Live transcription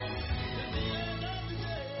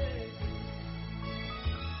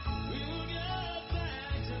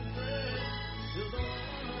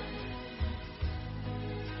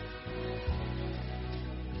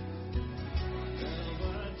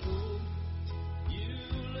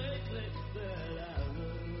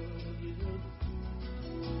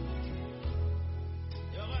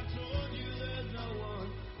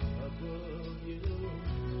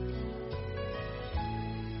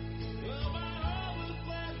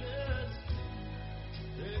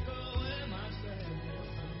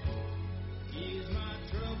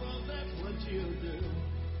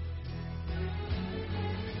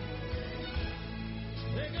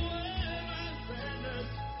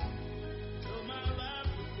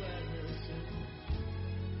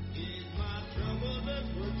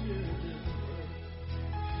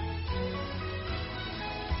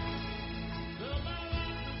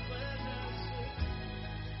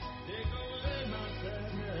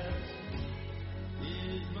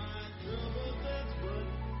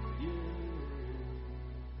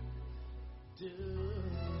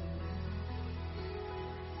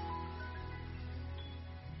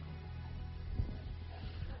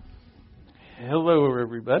Hello,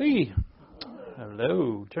 everybody.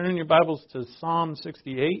 Hello. Turn in your Bibles to Psalm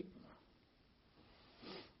 68.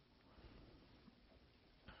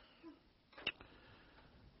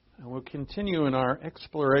 And we'll continue in our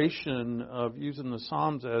exploration of using the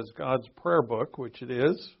Psalms as God's prayer book, which it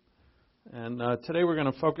is. And today we're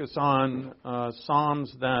going to focus on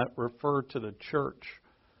Psalms that refer to the church.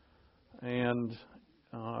 And,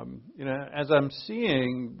 as I'm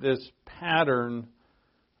seeing this pattern,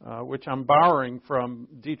 which I'm borrowing from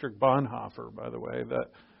Dietrich Bonhoeffer, by the way,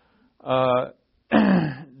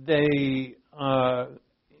 that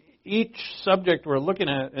each subject we're looking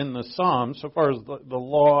at in the Psalms, so far as the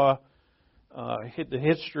law, the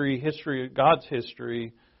history of God's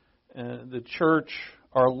history, the church,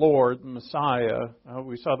 our Lord, the Messiah.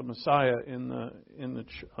 We saw the Messiah in the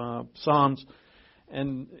Psalms,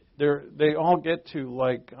 and they all get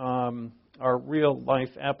to our real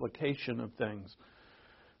life application of things.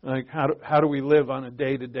 Like how do we live on a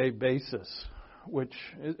day-to-day basis, which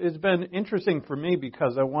has been interesting for me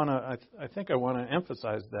because I think I want to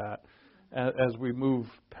emphasize that as we move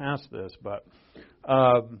past this. But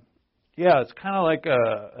it's kind of like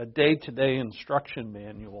a day-to-day instruction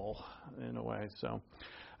manual in a way. So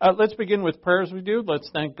let's begin with prayer as we do. Let's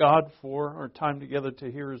thank God for our time together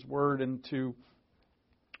to hear His Word and to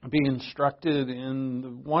be instructed in the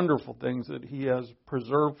wonderful things that He has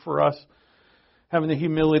preserved for us. Having the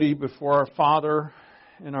humility before our Father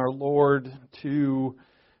and our Lord to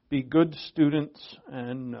be good students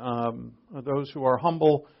and those who are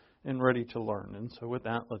humble and ready to learn. And so with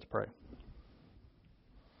that, let's pray.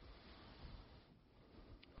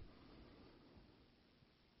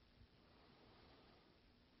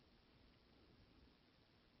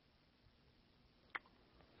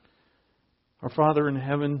 Our Father in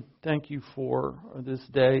heaven, thank you for this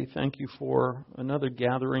day. Thank you for another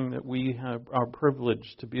gathering that we have our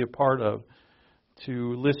privilege to be a part of,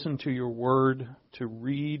 to listen to your word, to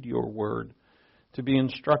read your word, to be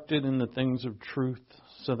instructed in the things of truth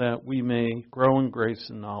so that we may grow in grace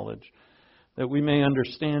and knowledge, that we may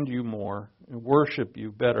understand you more and worship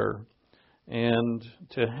you better, and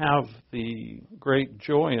to have the great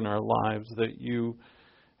joy in our lives that you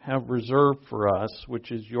have reserved for us,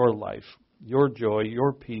 which is your life. Your joy,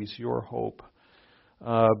 your peace, your hope.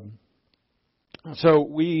 So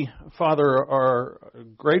we, Father, are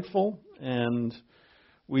grateful, and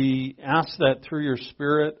we ask that through your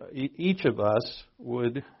Spirit, each of us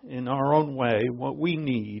would, in our own way, what we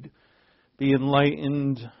need, be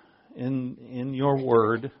enlightened in your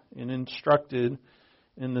word and instructed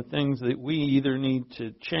in the things that we either need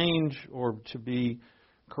to change or to be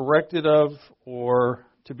corrected of or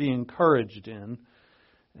to be encouraged in.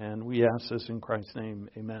 And we ask this in Christ's name,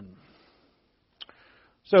 amen.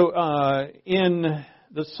 So in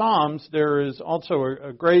the Psalms, there is also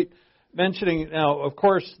a great mentioning. Now, of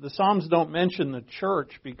course, the Psalms don't mention the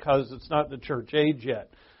church because it's not the church age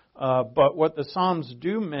yet. But what the Psalms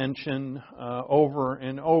do mention over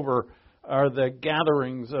and over are the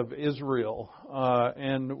gatherings of Israel.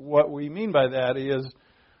 And what we mean by that is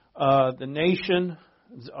the nation,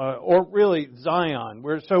 or really Zion.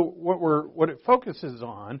 What it focuses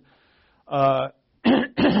on,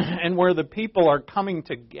 and where the people are coming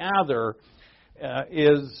to gather,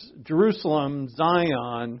 is Jerusalem,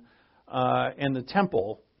 Zion, and the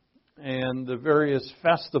temple, and the various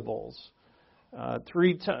festivals.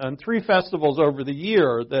 Three festivals over the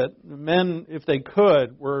year that men, if they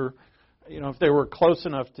could, if they were close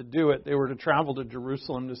enough to do it, they were to travel to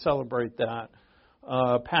Jerusalem to celebrate that.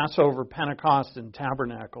 Passover, Pentecost, and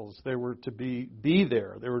Tabernacles. They were to be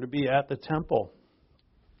there. They were to be at the temple.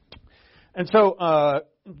 And so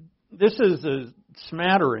this is a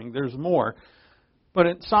smattering. There's more. But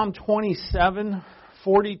in Psalm 27,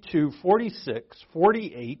 42, 46,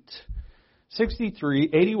 48, 63,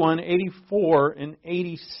 81, 84, and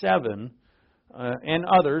 87, and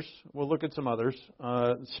others, we'll look at some others,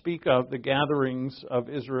 speak of the gatherings of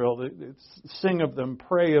Israel, sing of them,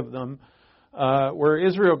 pray of them, where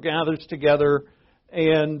Israel gathers together,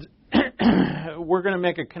 and we're going to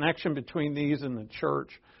make a connection between these and the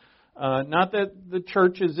church. Not that the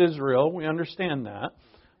church is Israel, we understand that,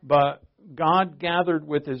 but God gathered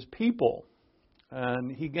with His people,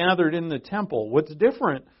 and He gathered in the temple. What's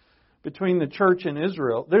different between the church and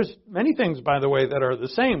Israel? There's many things, by the way, that are the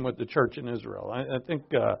same with the church and Israel. I think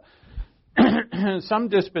some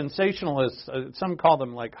dispensationalists, some call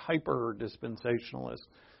them like hyper-dispensationalists.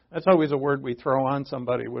 That's always a word we throw on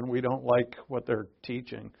somebody when we don't like what they're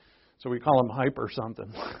teaching. So we call them hyper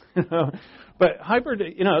something. But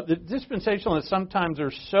the dispensationalists sometimes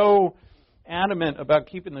are so adamant about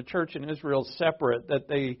keeping the church and Israel separate that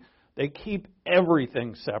they They keep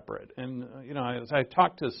everything separate. And, as I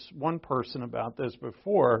talked to one person about this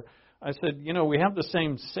before, I said, we have the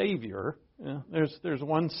same Savior. There's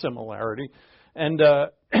one similarity. And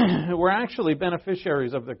we're actually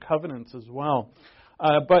beneficiaries of the covenants as well.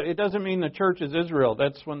 But it doesn't mean the church is Israel.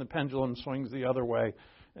 That's when the pendulum swings the other way.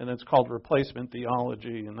 And it's called replacement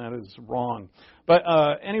theology, and that is wrong. But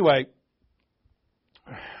anyway,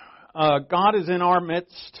 God is in our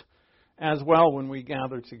midst as well when we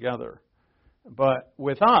gather together. But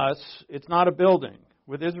with us, it's not a building.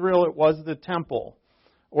 With Israel, it was the temple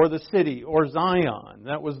or the city or Zion.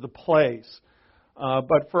 That was the place.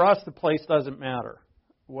 But for us, the place doesn't matter.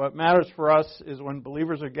 What matters for us is when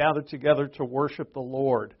believers are gathered together to worship the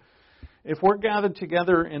Lord. If we're gathered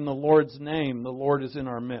together in the Lord's name, the Lord is in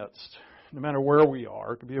our midst. No matter where we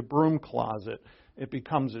are, it could be a broom closet, it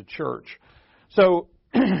becomes a church. So,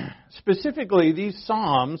 specifically, these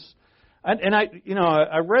Psalms, and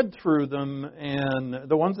I read through them, and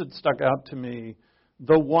the ones that stuck out to me,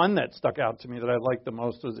 the one that stuck out to me that I liked the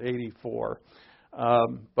most was 84.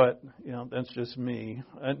 But, that's just me.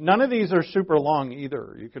 None of these are super long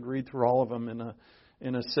either. You could read through all of them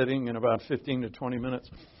in a sitting in about 15 to 20 minutes.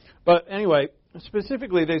 But anyway,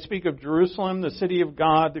 specifically, they speak of Jerusalem, the city of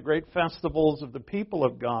God, the great festivals of the people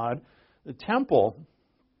of God, the temple,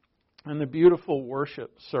 and the beautiful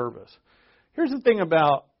worship service. Here's the thing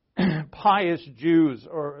about pious Jews,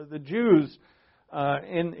 or the Jews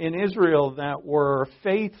in Israel that were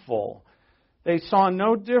faithful. They saw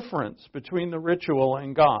no difference between the ritual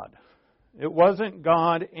and God. It wasn't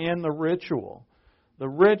God and the ritual. The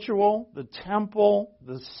ritual, the temple,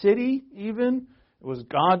 the city even, it was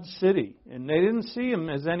God's city. And they didn't see him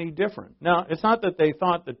as any different. Now, it's not that they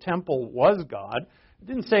thought the temple was God. It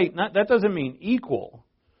didn't say, that doesn't mean equal.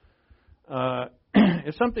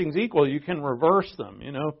 If something's equal, you can reverse them,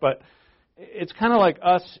 But it's kind of like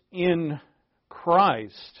us in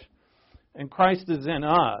Christ, and Christ is in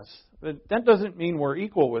us. But that doesn't mean we're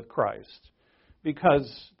equal with Christ, because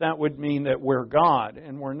that would mean that we're God,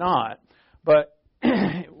 and we're not. But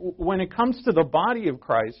when it comes to the body of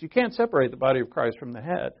Christ, you can't separate the body of Christ from the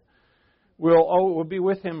head. We'll be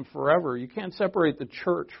with him forever. You can't separate the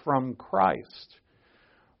church from Christ.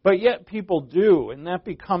 But yet people do, and that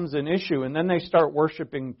becomes an issue. And then they start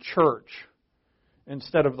worshiping church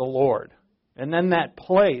instead of the Lord. And then that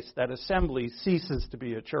place, that assembly, ceases to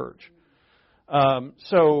be a church.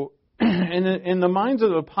 So in the minds of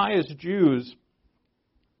the pious Jews,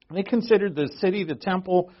 they considered the city, the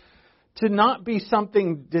temple, to not be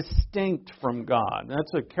something distinct from God.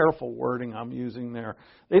 That's a careful wording I'm using there.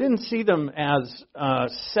 They didn't see them as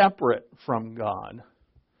separate from God.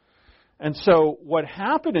 And so what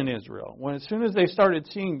happened in Israel, as soon as they started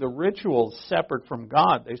seeing the rituals separate from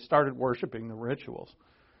God, they started worshiping the rituals.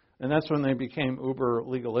 And that's when they became uber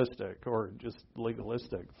legalistic, or just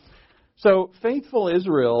legalistic. So faithful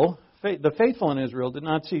Israel, the faithful in Israel, did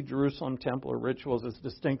not see Jerusalem, temple, or rituals as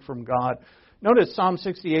distinct from God. Notice Psalm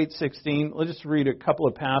 68:16. Let's just read a couple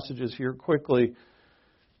of passages here quickly.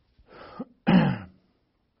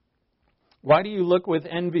 Why do you look with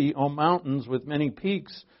envy, O mountains with many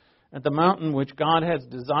peaks, at the mountain which God has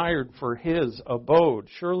desired for his abode?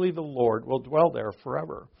 Surely the Lord will dwell there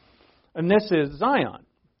forever. And this is Zion.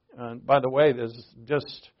 By the way, there's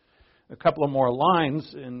just a couple of more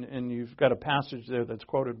lines, and you've got a passage there that's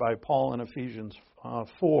quoted by Paul in Ephesians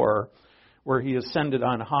 4, where he ascended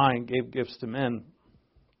on high and gave gifts to men.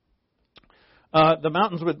 The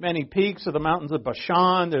mountains with many peaks are the mountains of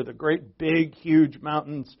Bashan. They're the great, big, huge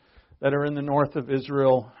mountains that are in the north of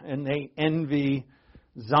Israel, and they envy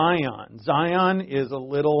Zion. Zion is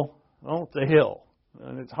it's a hill,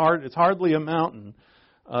 and it's hardly a mountain.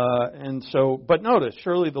 But notice,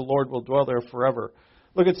 surely the Lord will dwell there forever.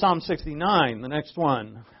 Look at Psalm 69, the next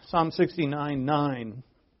one. Psalm 69:9.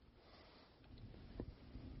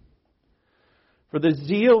 For the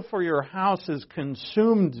zeal for your house has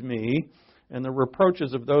consumed me, and the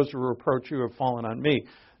reproaches of those who reproach you have fallen on me.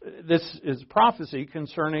 This is prophecy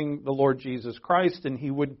concerning the Lord Jesus Christ, and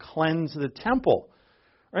he would cleanse the temple.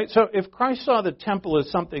 Right? So if Christ saw the temple as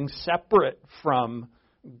something separate from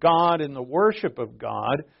God and the worship of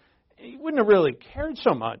God, he wouldn't have really cared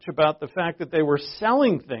so much about the fact that they were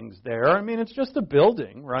selling things there. I mean, it's just a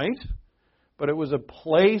building, right? But it was a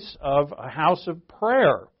place of a house of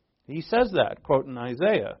prayer. He says that, quote in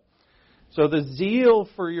Isaiah. So the zeal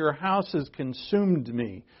for your house has consumed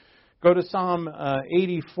me. Go to Psalm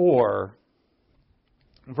 84,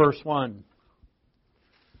 verse 1.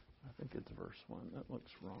 I think it's verse 1. That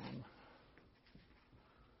looks wrong.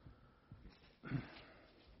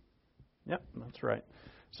 Yep, that's right.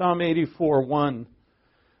 Psalm 84:1.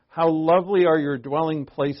 How lovely are your dwelling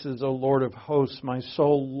places, O Lord of hosts. My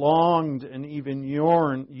soul longed and even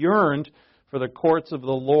yearned for the courts of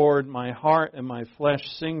the Lord. My heart and my flesh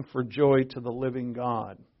sing for joy to the living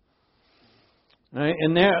God. Right?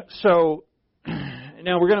 And so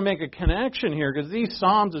now we're going to make a connection here, because these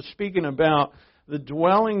Psalms are speaking about the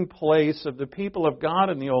dwelling place of the people of God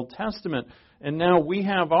in the Old Testament. And now we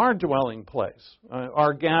have our dwelling place,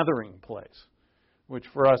 our gathering place, which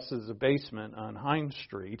for us is a basement on Hines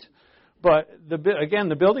Street. But again,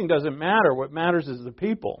 the building doesn't matter. What matters is the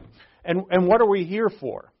people. And what are we here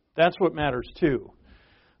for? That's what matters too.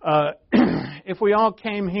 If we all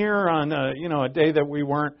came here on a day that we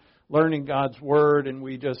weren't learning God's Word and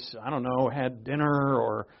we just, had dinner,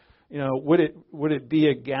 or would it be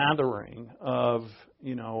a gathering of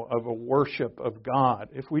a worship of God?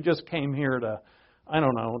 If we just came here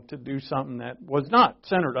to do something that was not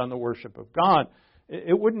centered on the worship of God,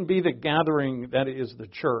 it wouldn't be the gathering that is the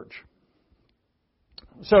church.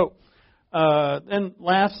 So, then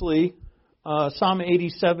lastly, Psalm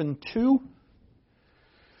 87:2.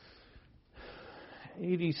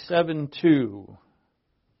 87:2.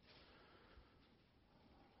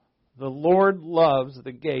 The Lord loves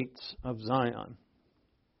the gates of Zion.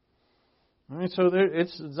 All right, so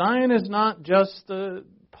Zion is not just a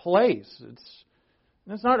place.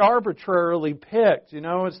 It's not arbitrarily picked.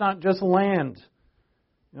 It's not just land.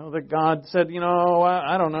 That God said,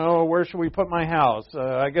 I don't know, where should we put my house?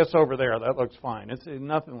 I guess over there, that looks fine. It's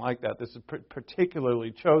nothing like that. This is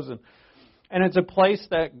particularly chosen. And it's a place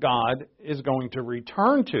that God is going to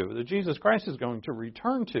return to, that Jesus Christ is going to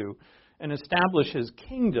return to and establish His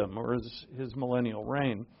kingdom, or His millennial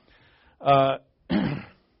reign. And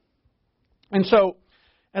so,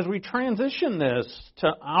 as we transition this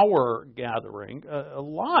to our gathering, a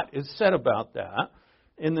lot is said about that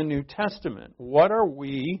in the New Testament. What are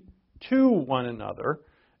we to one another?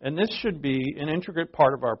 And this should be an intricate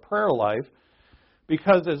part of our prayer life,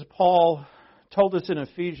 because as Paul told us in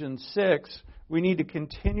Ephesians 6, we need to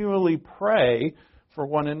continually pray for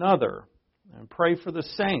one another and pray for the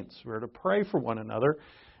saints. We're to pray for one another.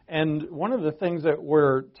 And one of the things that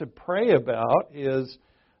we're to pray about is,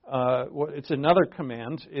 it's another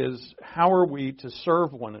command, is how are we to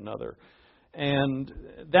serve one another? And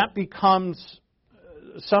that becomes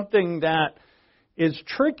something that is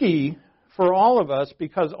tricky for all of us,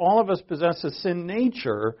 because all of us possess a sin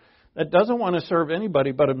nature that doesn't want to serve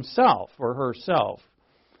anybody but himself or herself.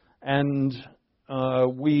 And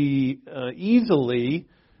we easily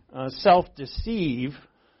self-deceive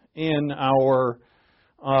in our,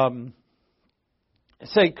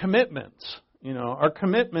 commitments. Our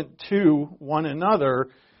commitment to one another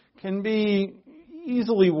can be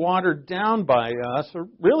easily watered down by us, or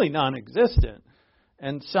really non-existent,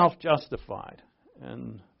 and self-justified.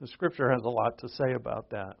 And the Scripture has a lot to say about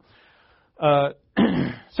that.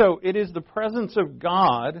 So it is the presence of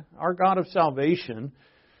God, our God of salvation,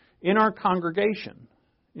 in our congregation.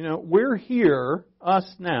 We're here,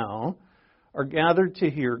 us now, are gathered to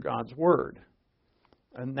hear God's Word.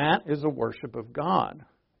 And that is a worship of God.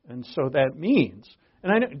 And so that means,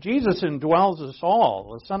 and I know Jesus indwells us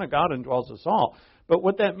all, the Son of God indwells us all. But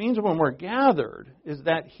what that means when we're gathered is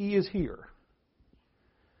that He is here.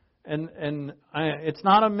 And it's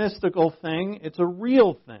not a mystical thing, it's a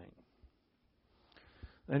real thing.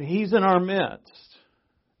 That He's in our midst.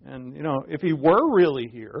 And, if He were really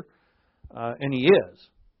here, and He is,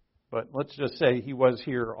 but let's just say He was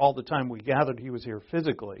here all the time we gathered, He was here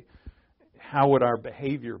physically, how would our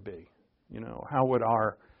behavior be? How would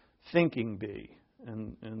our thinking be?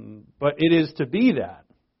 But it is to be that.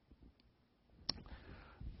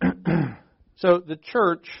 So the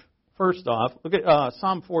church, first off, look at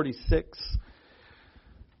Psalm 46.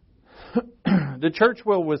 The church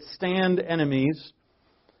will withstand enemies.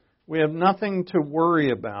 We have nothing to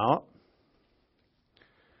worry about.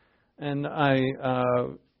 And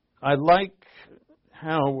I like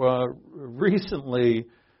how recently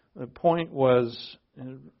the point was,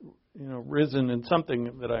 risen in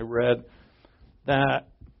something that I read, that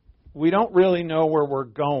we don't really know where we're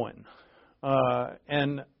going.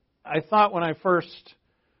 And I thought when I first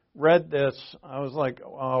read this, I was like,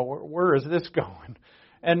 oh, where is this going?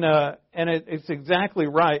 And it's exactly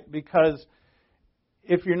right, because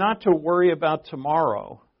if you're not to worry about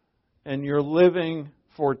tomorrow and you're living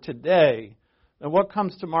for today, then what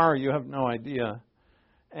comes tomorrow you have no idea.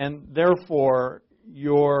 And therefore,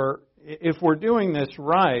 if we're doing this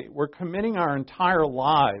right, we're committing our entire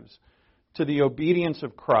lives to the obedience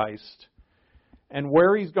of Christ and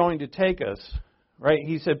where He's going to take us. Right?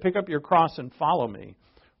 He said, pick up your cross and follow me.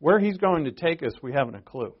 Where He's going to take us, we haven't a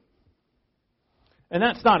clue. And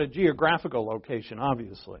that's not a geographical location,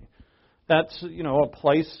 obviously. That's, a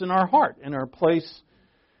place in our heart, in our place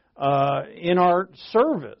in our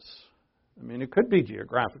service. I mean, it could be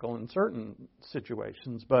geographical in certain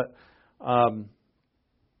situations, but,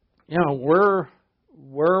 where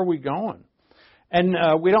are we going? And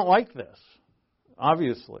we don't like this,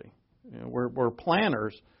 obviously. We're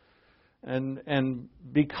planners. And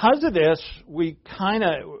because of this, we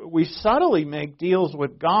subtly make deals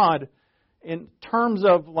with God in terms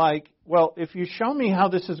of like, well, if you show me how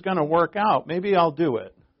this is going to work out, maybe I'll do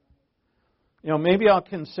it. Maybe I'll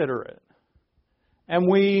consider it. And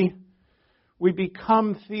we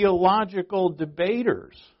become theological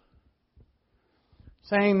debaters,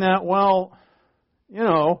 saying that, well,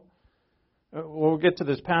 we'll get to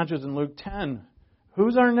this passage in Luke 10.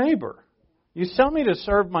 Who's our neighbor? You tell me to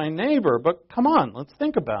serve my neighbor, but come on, let's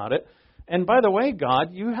think about it. And by the way,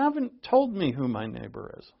 God, you haven't told me who my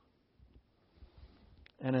neighbor is.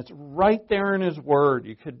 And it's right there in His Word.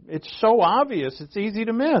 It's so obvious, it's easy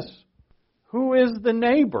to miss. Who is the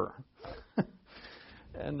neighbor?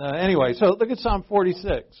 And anyway, so look at Psalm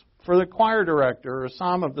 46. For the choir director, a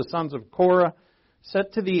psalm of the sons of Korah,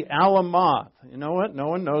 set to the alamoth. You know what? No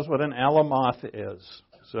one knows what an alamoth is.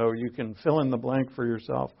 So you can fill in the blank for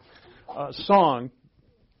yourself. Song.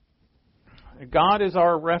 God is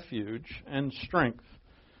our refuge and strength,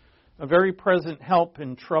 a very present help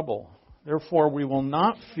in trouble. Therefore we will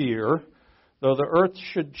not fear, though the earth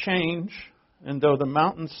should change, and though the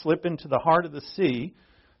mountains slip into the heart of the sea,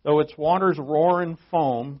 though its waters roar and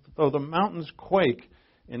foam, though the mountains quake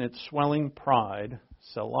in its swelling pride.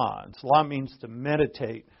 Selah. And Selah means to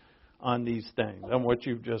meditate on these things, on what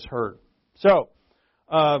you've just heard. So,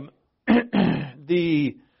 notice,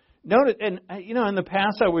 and in the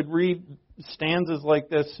past I would read stanzas like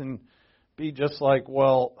this and be just like,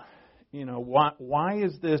 well, why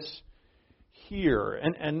is this here?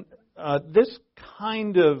 And this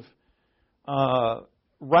kind of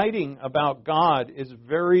writing about God is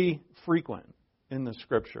very frequent in the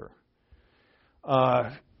Scripture.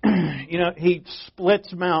 He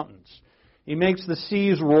splits mountains. He makes the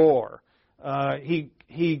seas roar.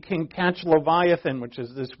 He can catch Leviathan, which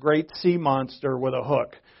is this great sea monster with a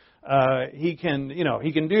hook. He can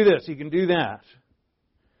do this. He can do that.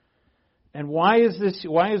 And why is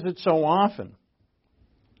it so often?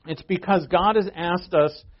 It's because God has asked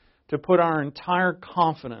us to put our entire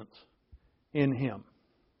confidence in Him.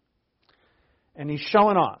 And He's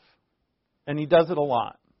showing off. And He does it a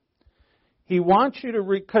lot. He wants you to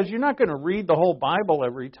read, because you're not going to read the whole Bible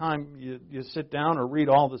every time you sit down or read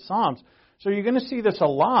all the Psalms. So you're going to see this a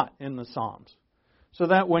lot in the Psalms. So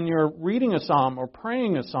that when you're reading a Psalm or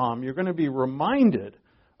praying a Psalm, you're going to be reminded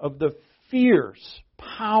of the fierce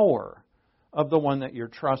power of the one that you're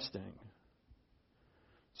trusting.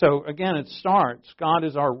 So again, it starts, God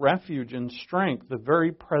is our refuge and strength, the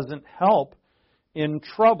very present help in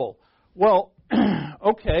trouble. Well,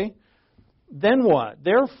 okay. Then what?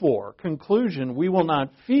 Therefore, conclusion, we will not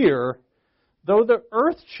fear, though the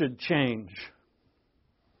earth should change.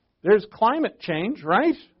 There's climate change,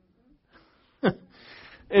 right?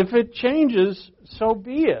 If it changes, so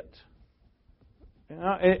be it.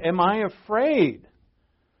 Am I afraid?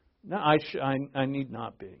 No, I need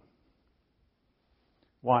not be.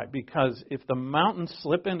 Why? Because if the mountains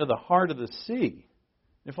slip into the heart of the sea,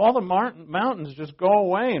 if all the mountains just go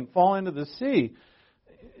away and fall into the sea,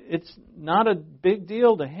 it's not a big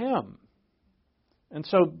deal to Him. And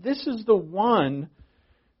so this is the one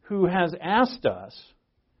who has asked us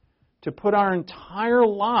to put our entire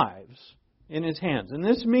lives in His hands. And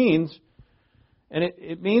this means, and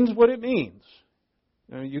it means what it means.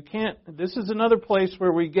 You can't, this is another place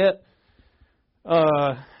where we get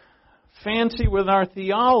fancy with our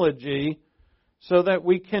theology so that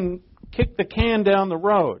we can kick the can down the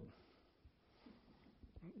road.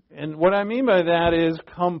 And what I mean by that is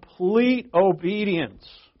complete obedience.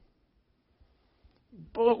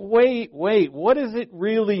 But wait, what does it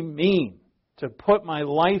really mean to put my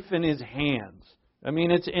life in His hands? I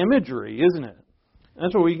mean, it's imagery, isn't it?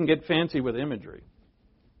 That's where we can get fancy with imagery.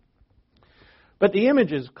 But the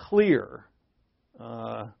image is clear.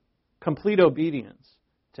 Complete obedience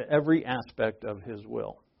to every aspect of His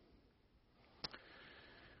will.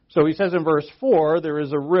 So he says in verse 4, there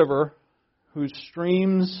is a river whose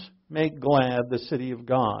streams make glad the city of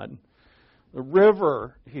God. The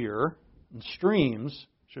river here, and streams,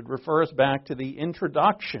 should refer us back to the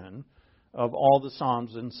introduction of all the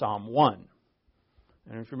Psalms in Psalm 1.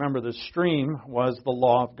 And if you remember, the stream was the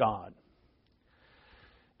law of God.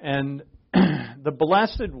 And the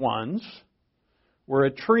blessed ones were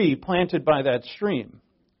a tree planted by that stream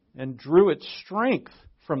and drew its strength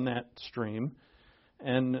from that stream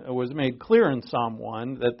And it was made clear in Psalm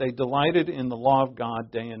 1 that they delighted in the law of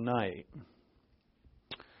God day and night.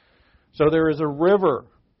 So there is a river,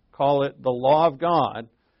 call it the law of God,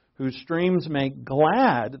 whose streams make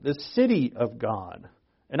glad the city of God.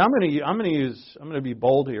 And I'm going to be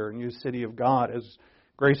bold here and use City of God as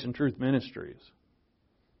Grace and Truth Ministries.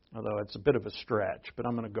 Although it's a bit of a stretch, but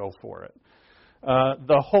I'm going to go for it.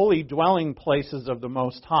 The holy dwelling places of the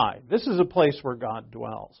Most High. This is a place where God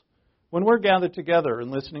dwells. When we're gathered together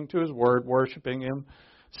and listening to His Word, worshiping Him,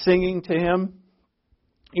 singing to Him,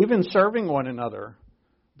 even serving one another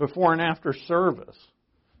before and after service,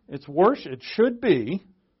 it's worship. It should be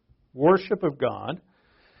worship of God.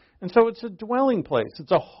 And so it's a dwelling place.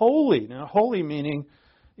 It's a holy. Now, holy meaning,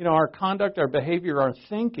 our conduct, our behavior, our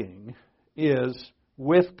thinking is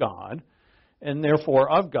with God, and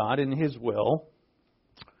therefore of God in His will.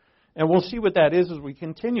 And we'll see what that is as we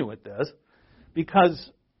continue with this,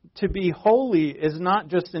 because to be holy is not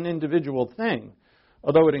just an individual thing,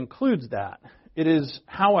 although it includes that. It is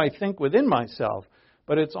how I think within myself,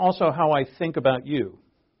 but it's also how I think about you.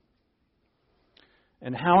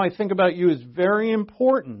 And how I think about you is very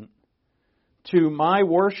important to my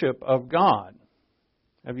worship of God.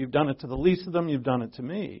 If you've done it to the least of them, you've done it to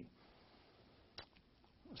me.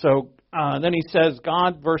 So then he says,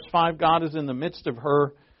 God, verse 5, God is in the midst of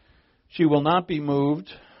her. She will not be moved.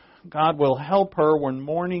 God will help her when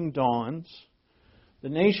morning dawns. The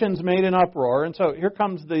nations made an uproar. And so here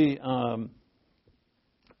comes the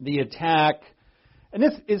attack. And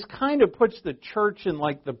this is kind of puts the church in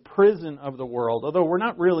like the prison of the world, although we're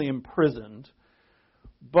not really imprisoned.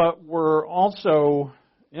 But we're also,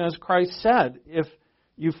 as Christ said, if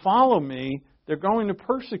you follow me, they're going to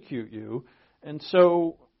persecute you. And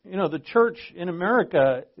so, the church in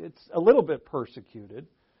America, it's a little bit persecuted.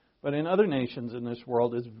 But in other nations in this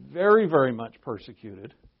world, is very, very much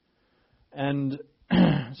persecuted. And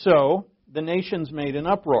so the nations made an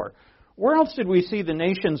uproar. Where else did we see the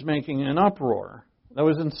nations making an uproar? That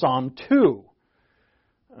was in Psalm 2.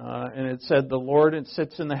 And it said, the Lord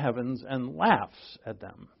sits in the heavens and laughs at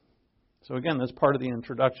them. So again, that's part of the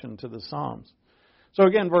introduction to the Psalms. So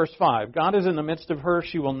again, verse 5, God is in the midst of her.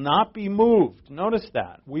 She will not be moved. Notice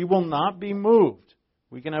that. We will not be moved.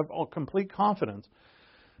 We can have complete confidence.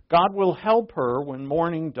 God will help her when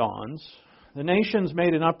morning dawns. The nations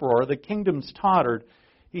made an uproar. The kingdoms tottered.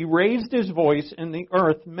 He raised His voice and the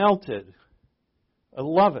earth melted. I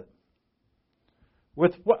love it.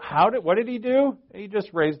 What did He do? He just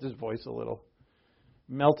raised His voice a little.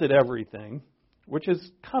 Melted everything, which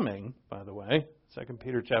is coming, by the way. 2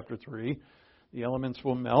 Peter chapter 3. The elements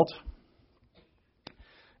will melt.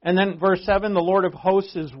 And then verse 7, the Lord of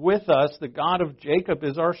hosts is with us. The God of Jacob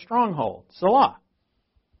is our stronghold. Selah.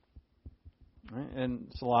 And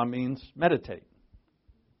Selah means meditate.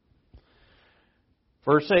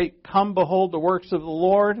 Verse 8, come behold the works of the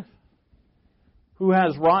Lord, who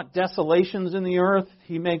has wrought desolations in the earth.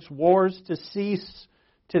 He makes wars to cease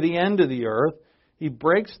to the end of the earth. He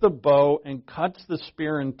breaks the bow and cuts the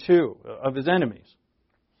spear in two of His enemies.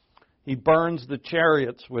 He burns the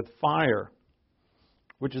chariots with fire,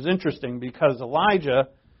 which is interesting because Elisha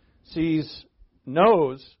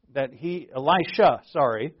knows that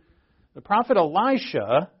the prophet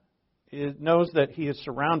Elisha knows that he is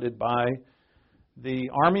surrounded by the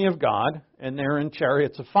army of God, and they're in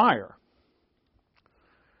chariots of fire.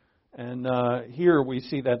 And here we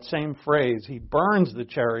see that same phrase. He burns the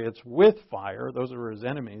chariots with fire. Those are his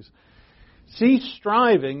enemies. Cease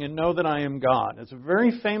striving and know that I am God. It's a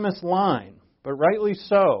very famous line, but rightly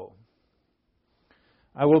so.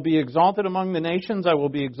 I will be exalted among the nations. I will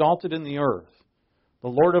be exalted in the earth. The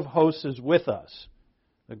Lord of hosts is with us.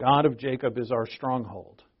 The God of Jacob is our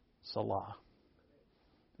stronghold. Selah.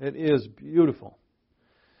 It is beautiful.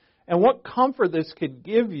 And what comfort this could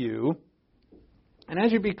give you. And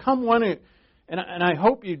as you become one, and I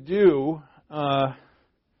hope you do, a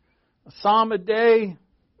psalm a day,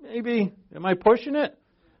 maybe. Am I pushing it?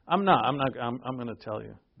 I'm not. I'm going to tell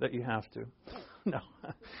you that you have to. No,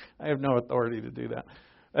 I have no authority to do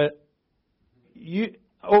that.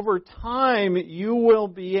 Over time, you will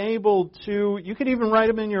be able to, you could even write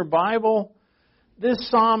them in your Bible. This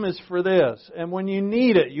psalm is for this. And when you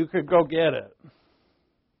need it, you could go get it.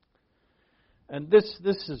 And this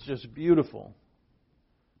is just beautiful.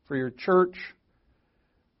 For your church,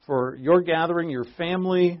 for your gathering, your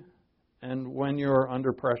family, and when you're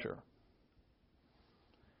under pressure.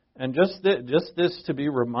 And just this to be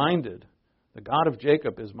reminded, the God of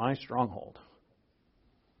Jacob is my stronghold.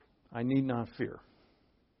 I need not fear.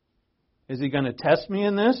 Is He going to test me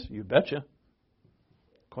in this? You betcha.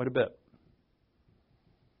 Quite a bit.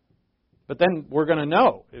 But then we're going to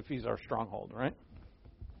know if He's our stronghold, right?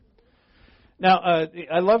 Now,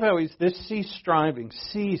 I love how cease striving.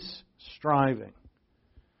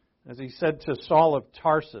 As he said to Saul of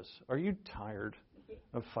Tarsus, are you tired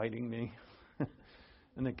of fighting me?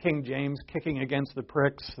 And the King James, kicking against the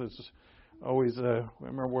pricks, is always, I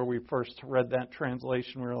remember where we first read that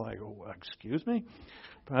translation, we were like, oh, excuse me?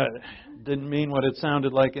 But didn't mean what it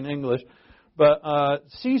sounded like in English. But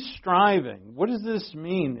cease striving. What does this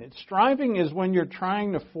mean? Striving is when you're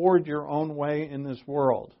trying to forge your own way in this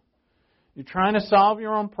world. You're trying to solve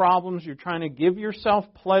your own problems. You're trying to give yourself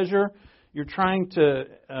pleasure. You're trying to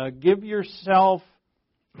give yourself...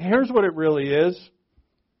 Here's what it really is.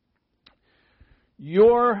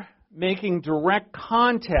 You're making direct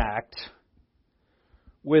contact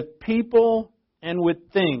with people and with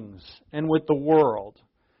things and with the world.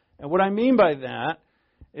 And what I mean by that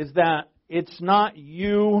is that it's not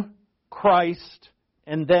you, Christ,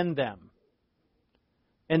 and then them.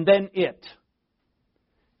 And then it.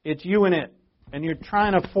 It's you and it. And you're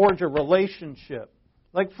trying to forge a relationship.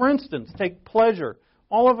 Like, for instance, take pleasure.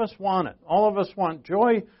 All of us want it. All of us want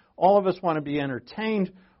joy. All of us want to be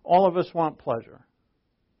entertained. All of us want pleasure.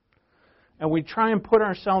 And we try and put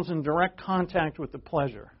ourselves in direct contact with the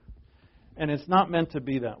pleasure. And it's not meant to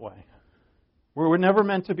be that way. We were never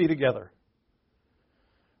meant to be together.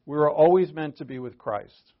 We were always meant to be with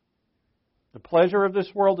Christ. The pleasure of this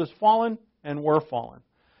world is fallen, and we're fallen.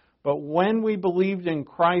 But when we believed in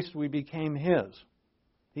Christ, we became His.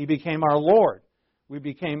 He became our Lord. We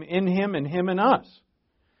became in Him and Him in us.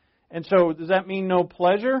 And so, does that mean no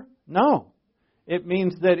pleasure? No. It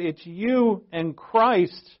means that it's you and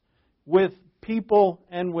Christ with people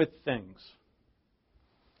and with things.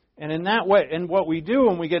 And in that way, and what we do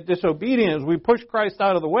when we get disobedient is we push Christ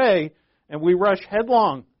out of the way and we rush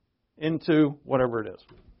headlong into whatever it is.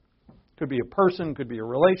 Could be a person, could be a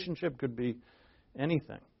relationship, could be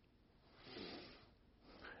anything.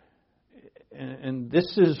 And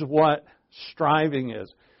this is what striving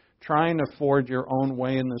is. Trying to forge your own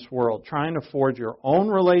way in this world. Trying to forge your own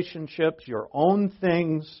relationships, your own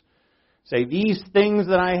things. Say, these things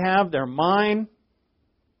that I have, they're mine.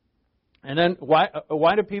 And then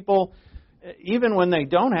why do people, even when they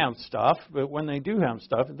don't have stuff, but when they do have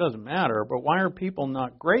stuff, it doesn't matter, but why are people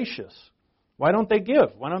not gracious? Why don't they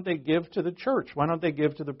give? Why don't they give to the church? Why don't they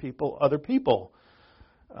give to the people, other people?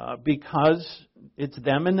 Because it's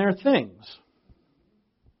them and their things.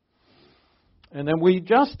 And then we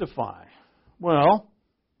justify. Well,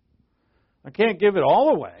 I can't give it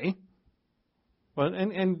all away. But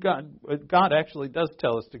and God actually does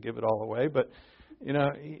tell us to give it all away, but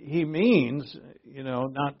He means,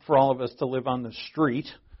 not for all of us to live on the street.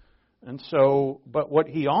 And so, but what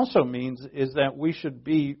He also means is that we should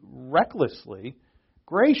be recklessly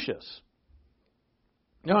gracious.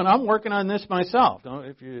 And I'm working on this myself.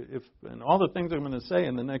 And all the things I'm going to say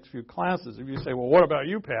in the next few classes, if you say, well, what about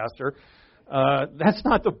you, Pastor? That's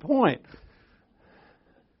not the point.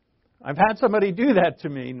 I've had somebody do that to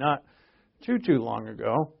me not too long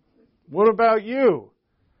ago. What about you?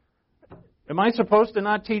 Am I supposed to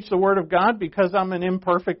not teach the Word of God because I'm an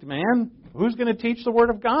imperfect man? Who's going to teach the Word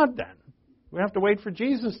of God then? We have to wait for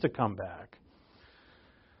Jesus to come back.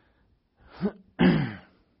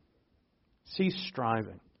 Cease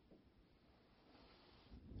striving.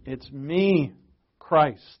 It's me,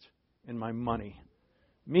 Christ, and my money.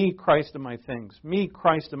 Me, Christ, and my things. Me,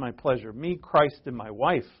 Christ, and my pleasure. Me, Christ, and my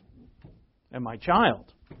wife, and my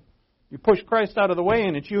child. You push Christ out of the way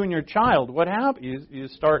and it's you and your child. What happens? You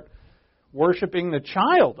start worshiping the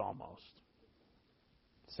child almost.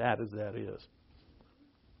 Sad as that is.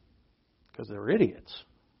 Because they're idiots.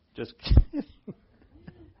 Just kidding.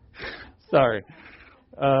 Sorry.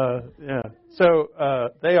 Yeah.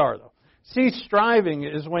 So they are, though. Cease striving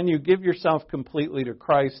is when you give yourself completely to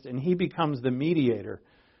Christ and He becomes the mediator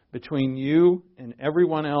between you and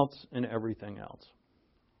everyone else and everything else.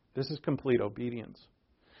 This is complete obedience.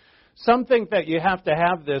 Some think that you have to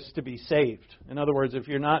have this to be saved. In other words, if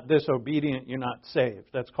you're not disobedient, you're not saved.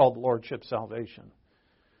 That's called lordship salvation.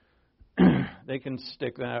 They can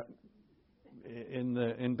stick that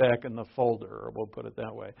in back in the folder, or we'll put it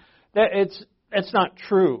that way. It's not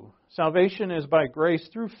true. Salvation is by grace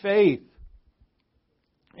through faith.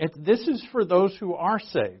 This is for those who are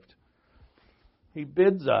saved. He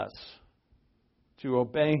bids us to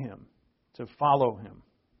obey Him, to follow Him.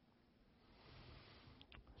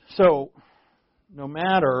 So, no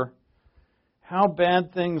matter how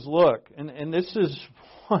bad things look, and this is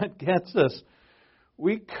what gets us,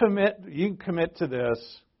 you can commit to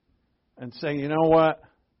this and say, you know what?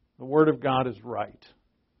 The Word of God is right.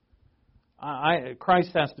 Christ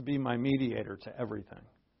has to be my mediator to everything.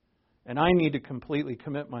 And I need to completely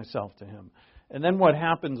commit myself to Him. And then what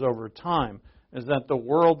happens over time is that the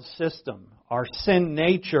world system, our sin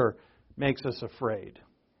nature, makes us afraid.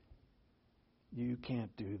 You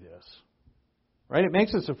can't do this. Right? It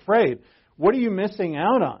makes us afraid. What are you missing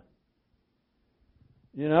out on?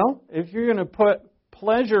 You know, if you're going to put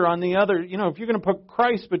pleasure on the other, if you're going to put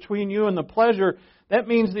Christ between you and the pleasure, that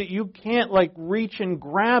means that you can't reach and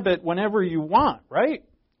grab it whenever you want, right?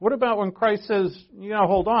 What about when Christ says, you got to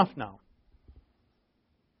hold off now?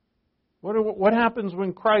 What happens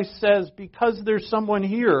when Christ says, because there's someone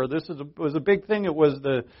here? This was a big thing. It was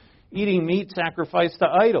the eating meat sacrificed to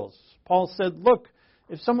idols. Paul said, look,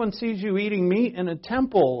 if someone sees you eating meat in a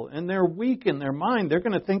temple and they're weak in their mind, they're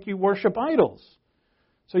going to think you worship idols.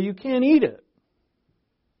 So you can't eat it.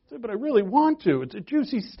 I said, but I really want to. It's a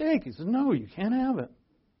juicy steak. He says, no, you can't have it.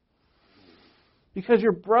 Because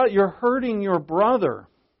you're hurting your brother.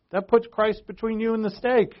 That puts Christ between you and the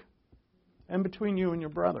steak and between you and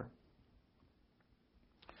your brother.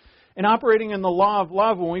 And operating in the law of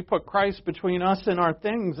love, when we put Christ between us and our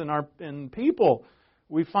things and people,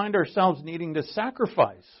 we find ourselves needing to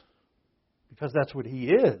sacrifice because that's what He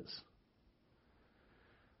is.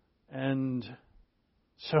 And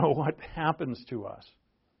so what happens to us?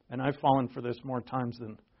 And I've fallen for this more times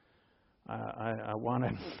than I want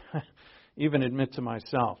to even admit to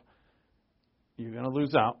myself. You're going to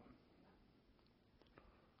lose out.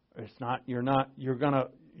 You're going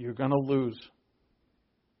to lose.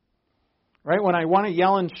 Right? When I want to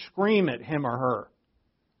yell and scream at him or her,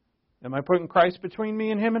 am I putting Christ between me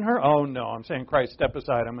and him and her? Oh, no. I'm saying, Christ, step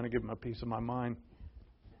aside. I'm going to give him a piece of my mind.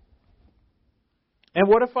 And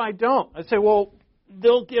what if I don't? I say, well,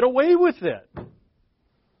 they'll get away with it.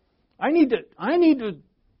 I need to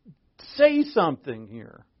say something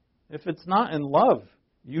here. If it's not in love,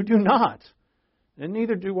 you do not. And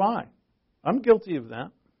neither do I. I'm guilty of that.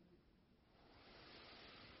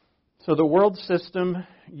 So the world system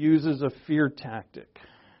uses a fear tactic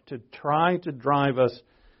to try to drive us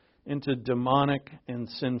into demonic and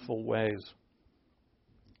sinful ways.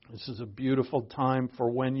 This is a beautiful time for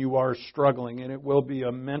when you are struggling, and it will be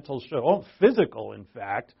a mental show, physical in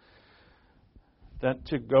fact, that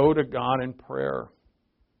to go to God in prayer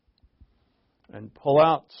and pull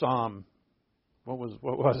out Psalm, what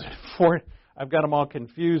was it? I've got them all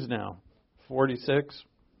confused now. 46.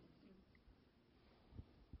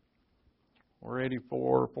 Or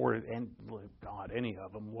 84, 40, and God, any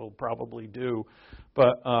of them will probably do.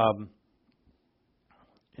 But,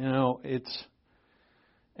 it's,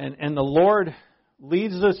 and the Lord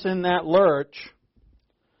leads us in that lurch.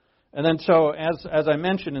 And then so, as I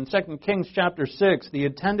mentioned in 2 Kings chapter 6, the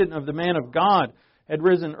attendant of the man of God had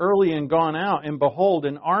risen early and gone out, and behold,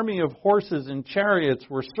 an army of horses and chariots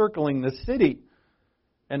were circling the city.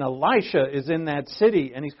 And Elisha is in that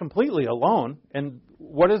city, and he's completely alone. And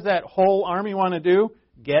what does that whole army want to do?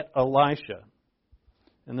 Get Elisha.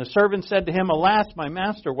 And the servant said to him, Alas, my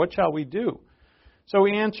master, what shall we do? So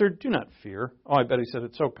he answered, Do not fear. Oh, I bet he said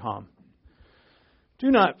it so calm.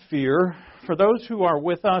 Do not fear, for those who are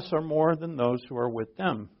with us are more than those who are with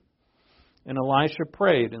them. And Elisha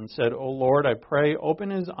prayed and said, O Lord, I pray, open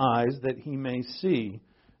his eyes that he may see.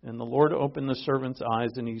 And the Lord opened the servant's eyes,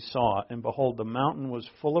 and he saw. And behold, the mountain was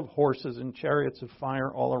full of horses and chariots of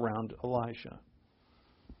fire all around Elisha.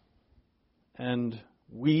 And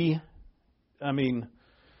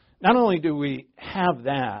not only do we have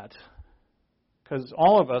that, because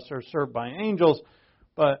all of us are served by angels,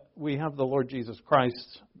 but we have the Lord Jesus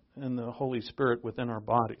Christ and the Holy Spirit within our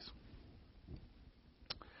bodies.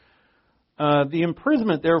 The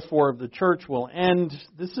imprisonment, therefore, of the church will end.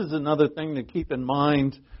 This is another thing to keep in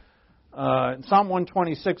mind. In Psalm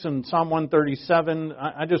 126 and Psalm 137,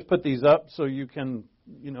 I just put these up so you can,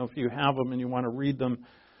 if you have them and you want to read them,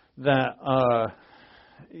 that,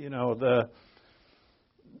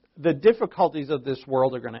 the difficulties of this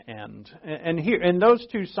world are going to end. And here, in those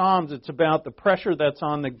two Psalms, it's about the pressure that's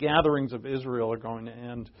on the gatherings of Israel are going to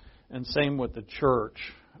end. And same with the church.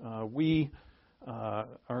 We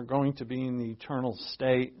are going to be in the eternal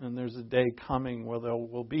state, and there's a day coming where there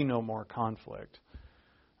will be no more conflict.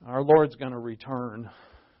 Our Lord's going to return.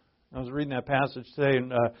 I was reading that passage today,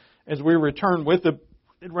 and as we return with it,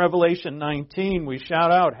 in Revelation 19, we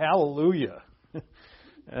shout out, Hallelujah.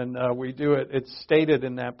 And we do it. It's stated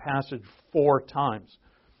in that passage 4 times.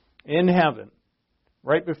 In heaven,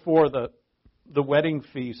 right before the wedding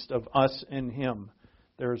feast of us and Him,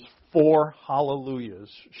 there's 4 hallelujahs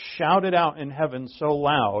shouted out in heaven so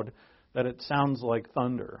loud that it sounds like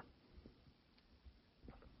thunder.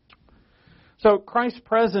 So Christ's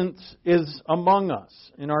presence is among us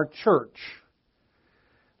in our church.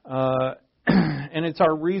 And it's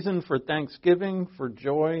our reason for thanksgiving, for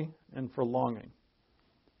joy, and for longing.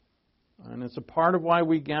 And it's a part of why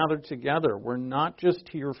we gather together. We're not just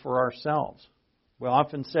here for ourselves. We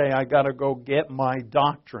often say, I got to go get my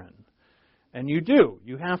doctrine. And you do.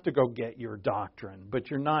 You have to go get your doctrine.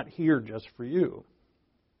 But you're not here just for you.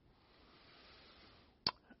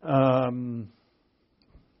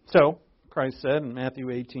 So, Christ said in Matthew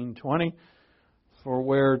 18:20, for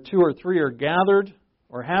where 2 or 3 are gathered,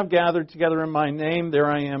 or have gathered together in my name,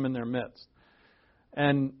 there I am in their midst.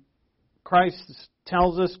 And Christ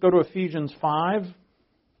tells us, go to Ephesians 5,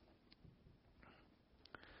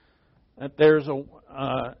 that there's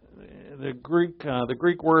the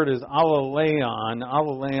Greek word is alleion.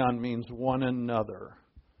 Alleion means one another.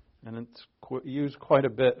 And it's used quite a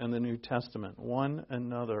bit in the New Testament. One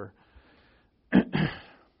another.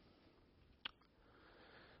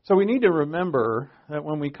 So we need to remember that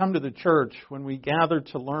when we come to the church, when we gather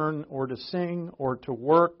to learn or to sing or to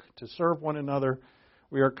work, to serve one another,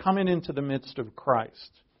 we are coming into the midst of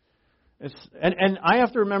Christ. And I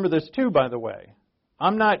have to remember this too, by the way.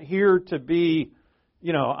 I'm not here to be,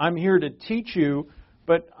 I'm here to teach you,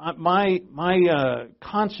 but my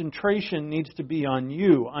concentration needs to be on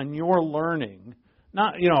you, on your learning,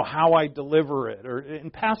 not, how I deliver it.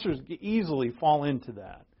 And pastors easily fall into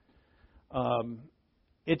that.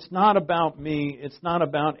 It's not about me. It's not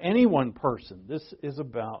about any one person. This is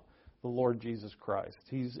about the Lord Jesus Christ.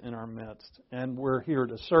 He's in our midst, and we're here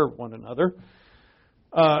to serve one another.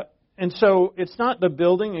 And so it's not the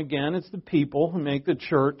building, again, it's the people who make the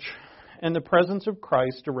church, and the presence of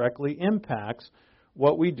Christ directly impacts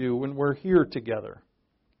what we do when we're here together.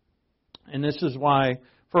 And this is why,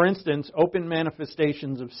 for instance, open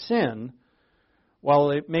manifestations of sin,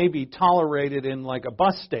 while it may be tolerated in like a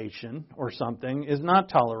bus station or something, is not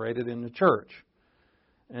tolerated in the church.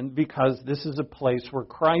 And because this is a place where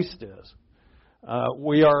Christ is.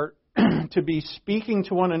 We are to be speaking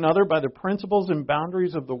to one another by the principles and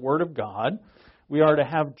boundaries of the Word of God. We are to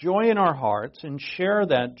have joy in our hearts and share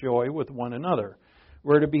that joy with one another.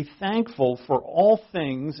 We're to be thankful for all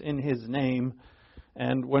things in His name.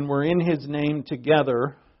 And when we're in His name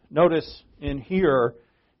together, notice in here,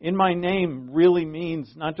 in my name really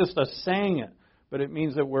means not just us saying it, but it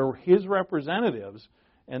means that we're His representatives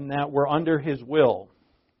and that we're under His will,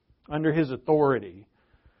 under His authority.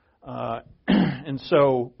 And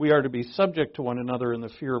so we are to be subject to one another in the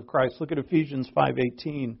fear of Christ. Look at Ephesians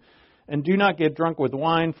 5:18. And do not get drunk with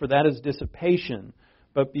wine, for that is dissipation,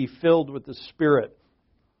 but be filled with the Spirit.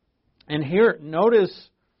 And here, notice,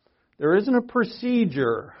 there isn't a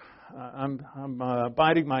procedure. I'm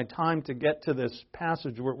biding my time to get to this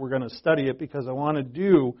passage. We're going to study it because I want to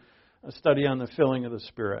do a study on the filling of the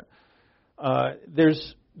Spirit.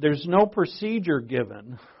 There's no procedure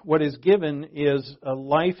given. What is given is a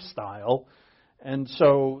lifestyle. And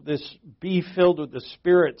so this be filled with the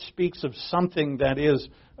Spirit speaks of something that is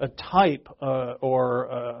a type or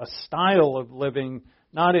a style of living,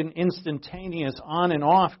 not an instantaneous on and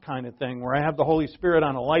off kind of thing where I have the Holy Spirit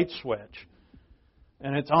on a light switch.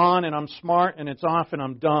 And it's on and I'm smart and it's off and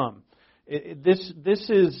I'm dumb. This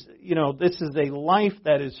is a life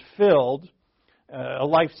that is filled, a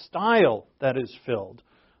lifestyle that is filled.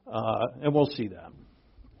 And we'll see that.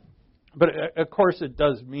 But of course it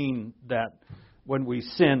does mean that when we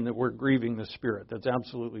sin that we're grieving the Spirit. That's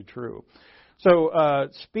absolutely true. So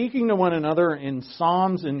speaking to one another in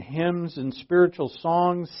psalms and hymns and spiritual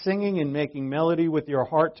songs, singing and making melody with your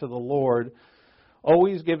heart to the Lord,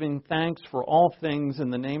 always giving thanks for all things in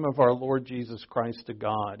the name of our Lord Jesus Christ to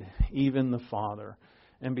God, even the Father,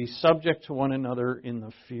 and be subject to one another in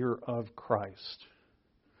the fear of Christ.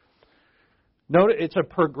 Note it's a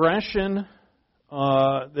progression.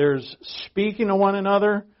 There's speaking to one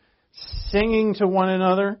another, singing to one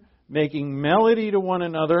another, making melody to one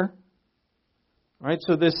another. Right?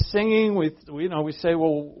 So this singing, we say,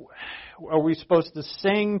 well, are we supposed to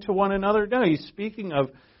sing to one another? No, he's speaking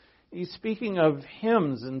of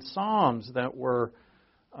hymns and psalms that were.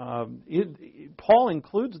 Paul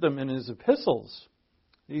includes them in his epistles.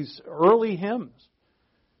 These early hymns.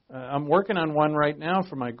 I'm working on one right now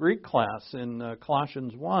for my Greek class in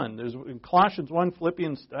Colossians 1. There's in Colossians 1,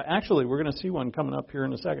 Philippians. Actually, we're going to see one coming up here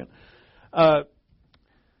in a second.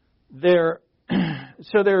 They're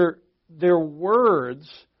words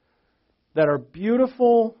that are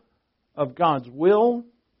beautiful, of God's will,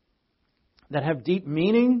 that have deep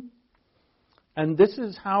meaning. And this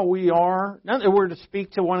is how we are. Not that we're to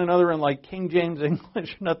speak to one another in like King James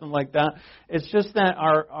English, nothing like that. It's just that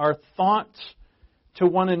our thoughts to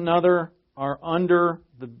one another are under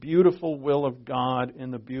the beautiful will of God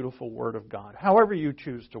in the beautiful Word of God, however you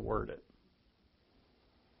choose to word it.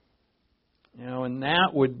 And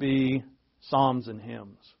that would be psalms and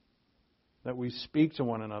hymns. that we speak to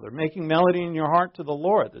one another. Making melody in your heart to the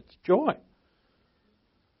Lord. That's joy.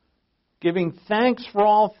 Giving thanks for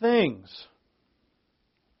all things.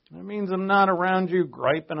 That means I'm not around you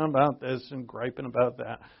griping about this and griping about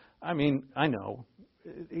that. I mean, I know.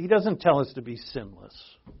 He doesn't tell us to be sinless.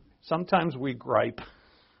 Sometimes we gripe.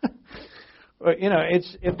 But,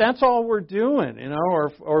 it's if that's all we're doing,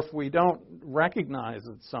 or if we don't recognize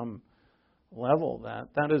at some level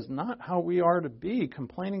that is not how we are to be,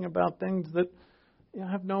 complaining about things that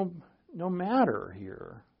have no matter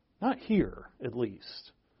here. Not here, at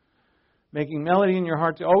least. Making melody in your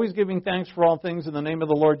heart, always giving thanks for all things in the name of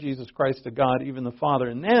the Lord Jesus Christ to God, even the Father.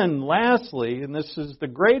 And then, lastly, and this is the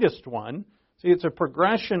greatest one, see, it's a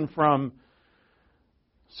progression from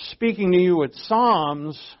speaking to you with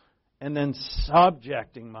psalms and then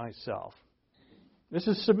subjecting myself. This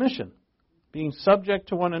is submission, being subject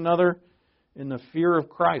to one another in the fear of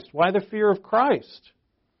Christ. Why the fear of Christ?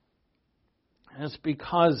 It's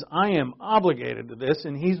because I am obligated to this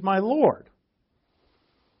and He's my Lord.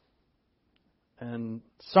 And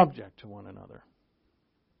subject to one another.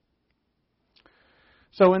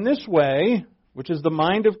 So in this way, which is the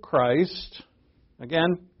mind of Christ,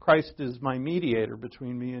 again, Christ is my mediator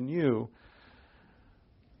between me and you,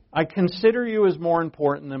 I consider you as more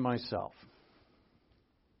important than myself.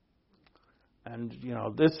 And,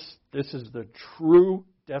 this is the true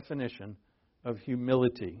definition of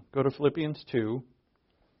humility. Go to Philippians 2.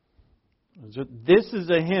 This is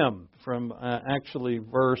a hymn from actually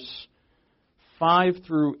verse 5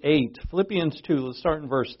 through 8. Philippians 2, let's start in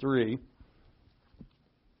verse 3.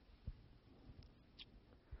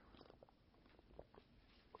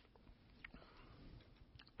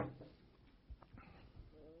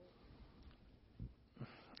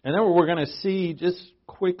 And then we're going to see just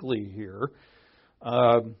quickly here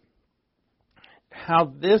how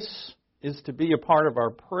this is to be a part of our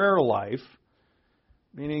prayer life,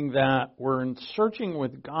 meaning that we're in searching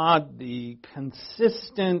with God the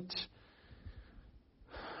consistent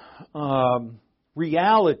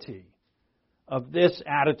reality of this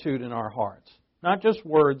attitude in our hearts. Not just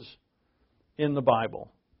words in the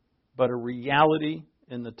Bible, but a reality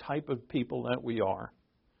in the type of people that we are.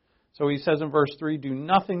 So he says in verse 3, do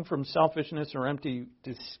nothing from selfishness or empty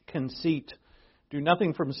conceit. Do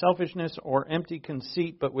nothing from selfishness or empty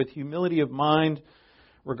conceit, but with humility of mind,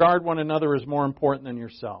 regard one another as more important than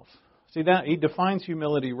yourself. See that? He defines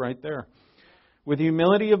humility right there. With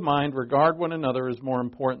humility of mind, regard one another as more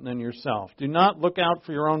important than yourself. Do not look out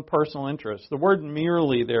for your own personal interests. The word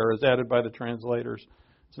merely there is added by the translators.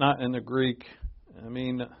 It's not in the Greek. I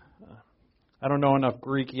mean, I don't know enough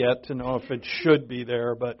Greek yet to know if it should be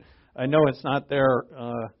there, but I know it's not there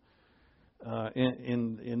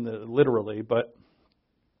in the literally, but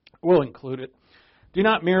we'll include it. Do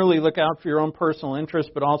not merely look out for your own personal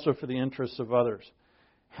interests, but also for the interests of others.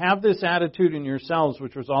 Have this attitude in yourselves,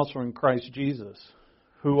 which was also in Christ Jesus,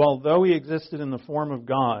 who, although He existed in the form of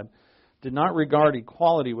God, did not regard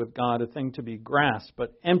equality with God a thing to be grasped,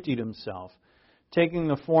 but emptied Himself, taking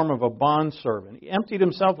the form of a bondservant. He emptied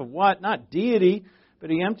Himself of what? Not deity, but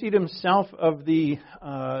He emptied Himself of the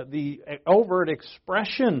overt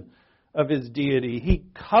expression of His deity. He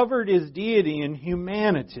covered His deity in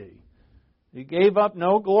humanity. He gave up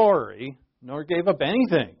no glory, nor gave up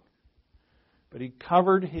anything. But He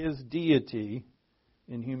covered His deity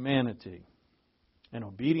in humanity and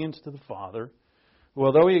obedience to the Father, who,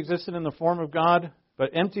 although He existed in the form of God,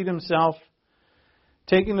 but emptied Himself,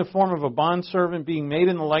 taking the form of a bondservant, being made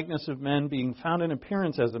in the likeness of men, being found in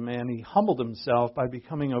appearance as a man, He humbled Himself by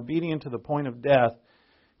becoming obedient to the point of death,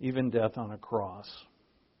 even death on a cross.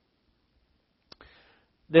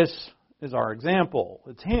 This is our example.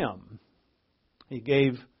 It's Him. He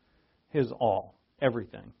gave His all,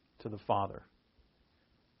 everything, to the Father.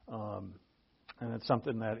 And it's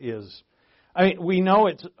something that is, we know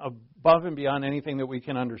it's above and beyond anything that we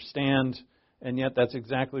can understand, and yet that's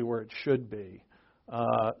exactly where it should be.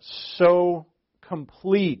 So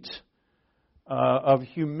complete of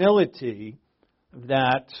humility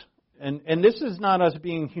that, and this is not us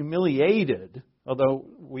being humiliated, although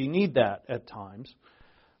we need that at times,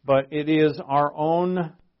 but it is our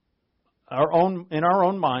own in our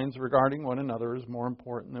own minds regarding one another is more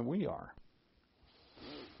important than we are.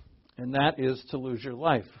 And that is to lose your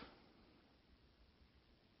life.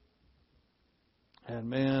 And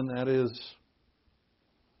man, that is,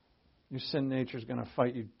 your sin nature is going to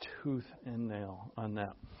fight you tooth and nail on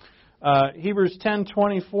that. Hebrews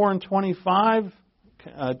 10:24 and 25,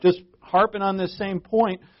 just harping on this same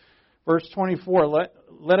point. Verse 24,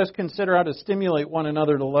 let us consider how to stimulate one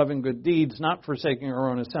another to love and good deeds, not forsaking our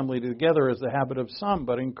own assembly together as the habit of some,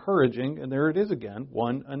 but encouraging, and there it is again,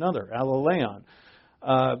 one another, alleleon.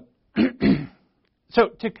 So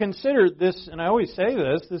to consider this, and I always say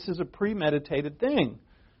this is a premeditated thing.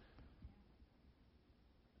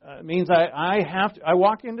 It means I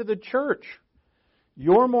walk into the church.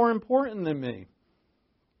 You're more important than me.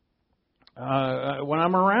 When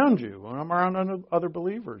I'm around you, when I'm around other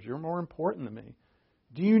believers, you're more important than me.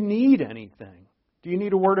 Do you need anything? Do you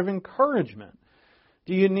need a word of encouragement?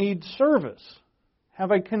 Do you need service?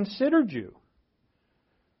 Have I considered you?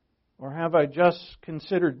 Or have I just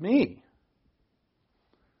considered me?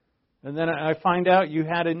 And then I find out you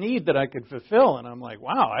had a need that I could fulfill, and I'm like,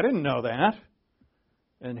 wow, I didn't know that.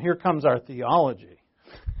 And here comes our theology.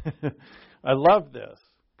 I love this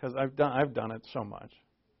because I've done it so much.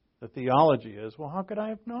 The theology is, well, how could I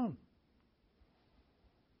have known?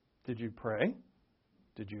 Did you pray?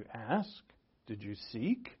 Did you ask? Did you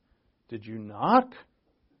seek? Did you knock?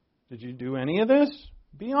 Did you do any of this?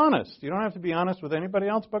 Be honest. You don't have to be honest with anybody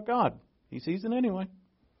else but God. He sees it anyway.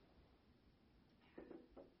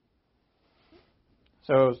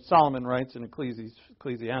 So Solomon writes in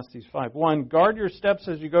Ecclesiastes 5:1, guard your steps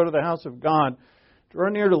as you go to the house of God. Draw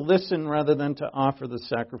near to listen rather than to offer the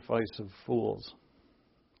sacrifice of fools.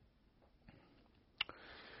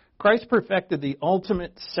 Christ perfected the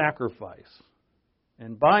ultimate sacrifice,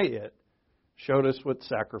 and by it showed us what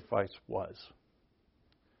sacrifice was.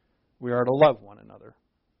 We are to love one another.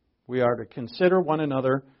 We are to consider one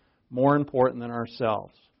another more important than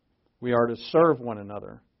ourselves. We are to serve one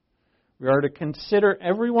another. We are to consider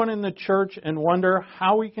everyone in the church and wonder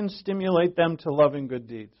how we can stimulate them to love and good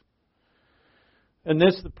deeds. And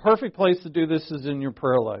the perfect place to do this is in your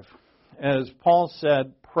prayer life. As Paul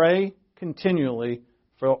said, pray continually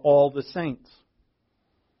for all the saints.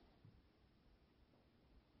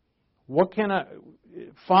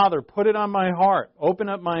 Father, put it on my heart. Open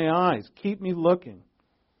up my eyes. Keep me looking.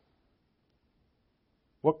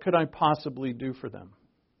 What could I possibly do for them?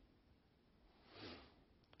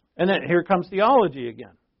 And then here comes theology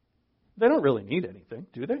again. They don't really need anything,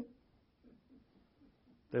 do they?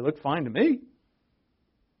 They look fine to me.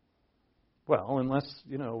 Well, unless,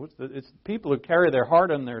 it's people who carry their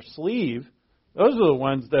heart on their sleeve. Those are the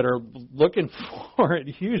ones that are looking for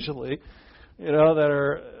it usually.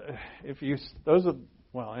 Anyway,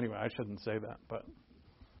 I shouldn't say that. But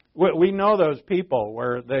we know those people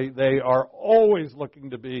where they are always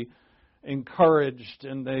looking to be encouraged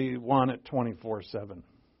and they want it 24/7.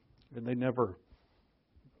 And they never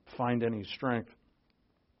find any strength.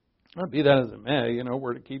 Be that as it may,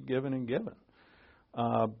 we're to keep giving and giving.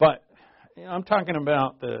 But I'm talking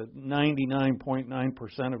about the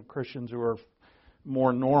 99.9% of Christians who are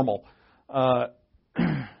more normal. Have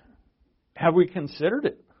we considered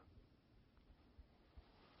it?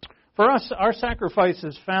 For us, our sacrifice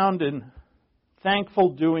is found in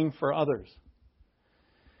thankful doing for others.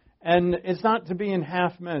 And it's not to be in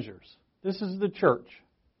half measures. This is the church.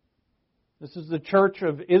 This is the church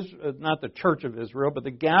of Israel, not the church of Israel, but the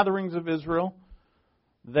gatherings of Israel.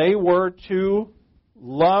 They were to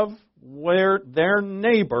love their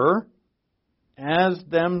neighbor as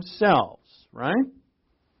themselves, right?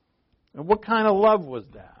 And what kind of love was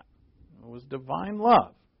that? It was divine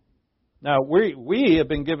love. Now, we have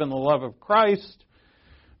been given the love of Christ.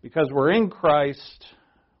 Because we're in Christ,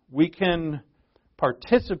 we can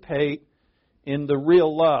participate in the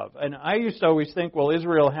real love. And I used to always think, well,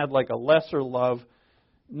 Israel had like a lesser love.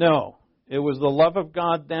 No, it was the love of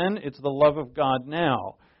God then, it's the love of God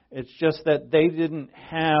now. It's just that they didn't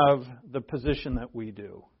have the position that we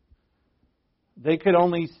do. They could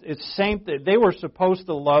only, they were supposed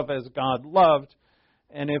to love as God loved,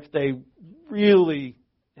 and if they really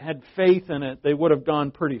had faith in it, they would have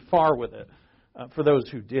gone pretty far with it, for those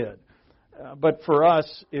who did. But for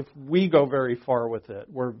us, if we go very far with it,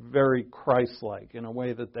 we're very Christ-like in a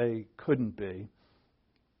way that they couldn't be.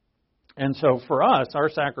 And so for us, our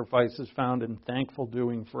sacrifice is found in thankful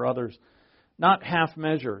doing for others, not half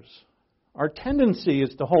measures. Our tendency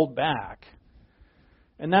is to hold back,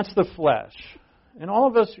 and that's the flesh. And all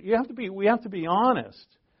of us, we have to be honest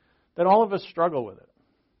that all of us struggle with it.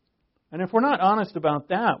 And if we're not honest about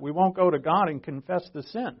that, we won't go to God and confess the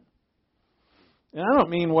sin. And I don't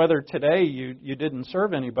mean whether today you didn't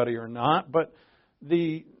serve anybody or not, but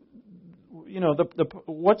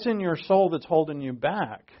what's in your soul that's holding you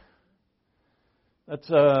back? That's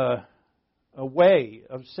a way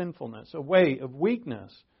of sinfulness, a way of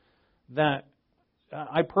weakness that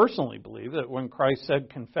I personally believe that when Christ said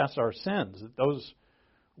confess our sins, that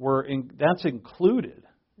that's included.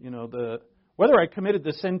 whether I committed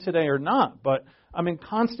the sin today or not, but I'm in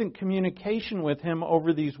constant communication with Him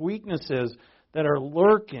over these weaknesses that are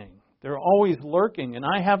lurking. They're always lurking, and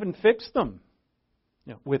I haven't fixed them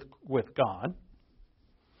with God.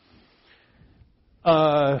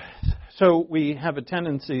 So we have a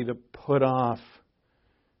tendency to put off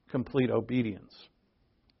complete obedience.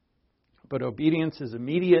 But obedience is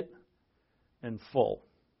immediate and full.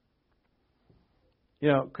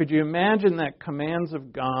 Could you imagine that commands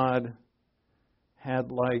of God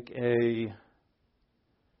had like a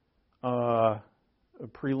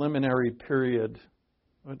preliminary period?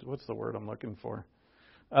 What's the word I'm looking for?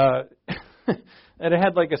 That it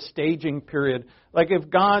had like a staging period. Like if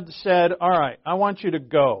God said, all right, I want you to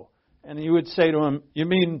go. And you would say to Him, you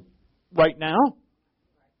mean right now?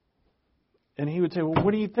 And He would say, well,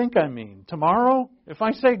 what do you think I mean? Tomorrow? If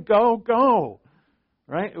I say go, go.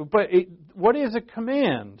 Right? But what is a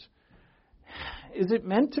command? Is it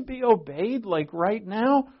meant to be obeyed like right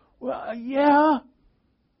now? Well, yeah.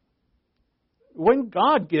 When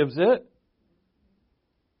God gives it.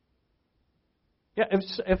 Yeah,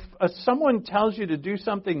 if someone tells you to do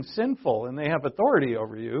something sinful and they have authority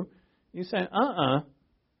over you, you say,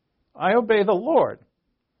 I obey the Lord.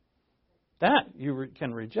 That you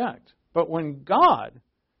can reject. But when God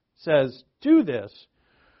says, do this,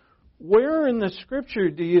 where in the Scripture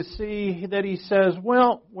do you see that He says,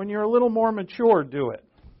 well, when you're a little more mature, do it?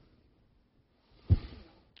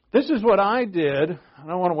 This is what I did. I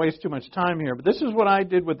don't want to waste too much time here, but this is what I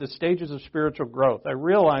did with the stages of spiritual growth. I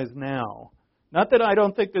realize now, not that I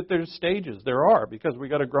don't think that there's stages. There are, because we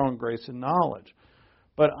got to grow in grace and knowledge.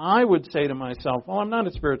 But I would say to myself, well, I'm not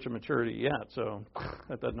at spiritual maturity yet, so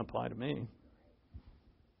that doesn't apply to me.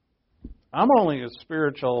 I'm only a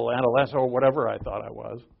spiritual adolescent or whatever I thought I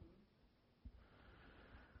was.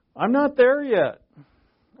 I'm not there yet.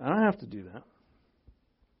 I don't have to do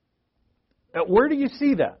that. Where do you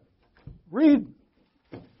see that? Read.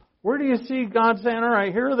 Where do you see God saying, all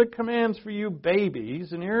right, here are the commands for you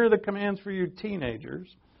babies, and here are the commands for you teenagers?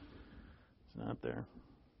 It's not there.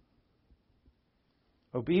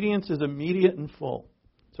 Obedience is immediate and full.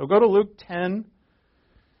 So go to Luke 10.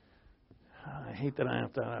 I hate that I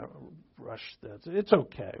have to rush this. It's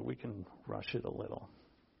okay. We can rush it a little.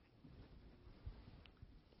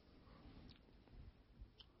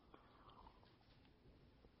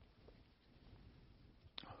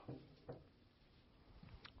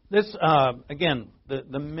 This, again,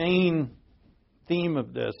 the main theme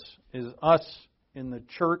of this is us in the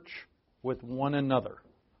church with one another.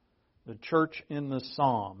 The church in the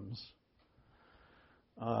Psalms.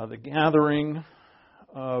 The gathering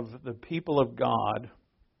of the people of God.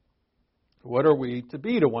 What are we to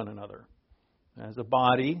be to one another? As a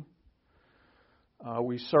body,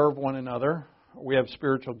 we serve one another. We have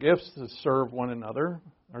spiritual gifts to serve one another.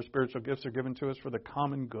 Our spiritual gifts are given to us for the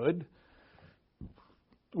common good.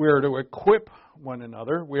 We are to equip one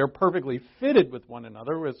another. We are perfectly fitted with one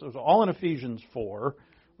another. It was all in Ephesians 4,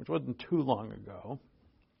 which wasn't too long ago.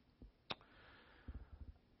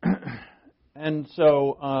 And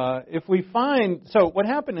so if we find... So what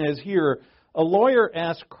happened is here, a lawyer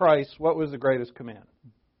asked Christ what was the greatest command.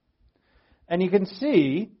 And you can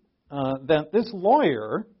see that this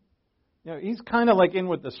lawyer, he's kind of like in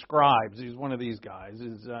with the scribes. He's one of these guys.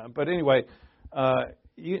 But anyway...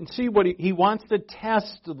 you can see what he wants to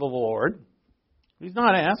test the Lord. He's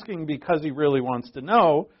not asking because he really wants to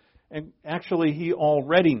know. And actually, he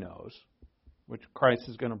already knows, which Christ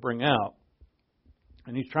is going to bring out.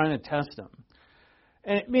 And he's trying to test him.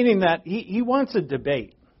 And meaning that he wants a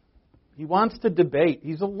debate. He wants to debate.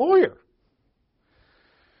 He's a lawyer.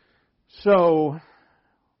 So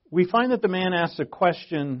we find that the man asks a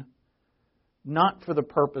question not for the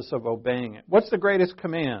purpose of obeying it. What's the greatest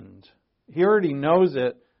command? He already knows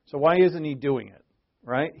it, so why isn't he doing it?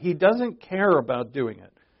 Right? He doesn't care about doing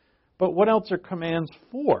it. But what else are commands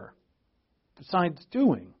for besides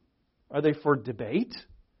doing? Are they for debate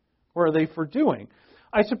or are they for doing?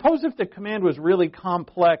 I suppose if the command was really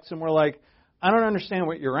complex and we're like, I don't understand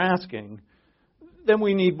what you're asking, then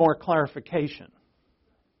we need more clarification.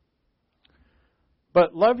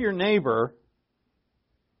 But love your neighbor,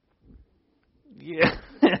 yeah,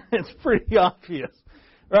 it's pretty obvious.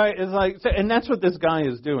 Right? It's like, and that's what this guy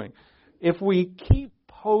is doing. If we keep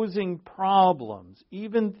posing problems,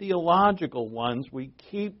 even theological ones, we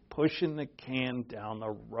keep pushing the can down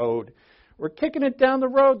the road. We're kicking it down the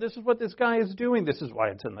road. This is what this guy is doing. This is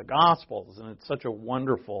why it's in the Gospels, and it's such a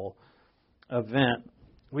wonderful event.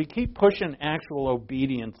 We keep pushing actual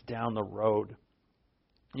obedience down the road.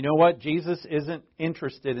 You know what? Jesus isn't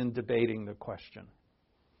interested in debating the question.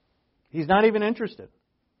 He's not even interested.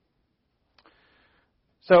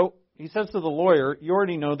 So, he says to the lawyer, you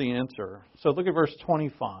already know the answer. So look at verse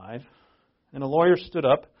 25. And the lawyer stood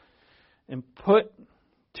up and put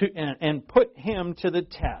him to the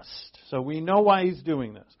test. So we know why he's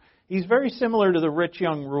doing this. He's very similar to the rich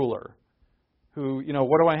young ruler who,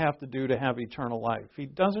 what do I have to do to have eternal life? He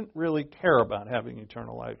doesn't really care about having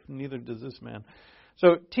eternal life. Neither does this man.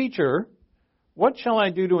 So, teacher, what shall I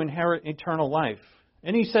do to inherit eternal life?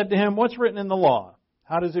 And he said to him, what's written in the law?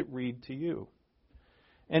 How does it read to you?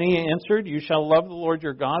 And he answered, you shall love the Lord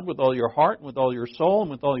your God with all your heart, and with all your soul, and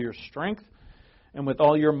with all your strength, and with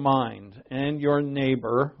all your mind. And your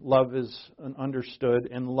neighbor, love is understood,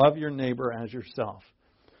 and love your neighbor as yourself.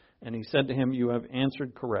 And he said to him, you have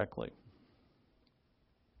answered correctly.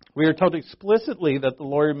 We are told explicitly that the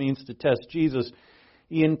lawyer means to test Jesus.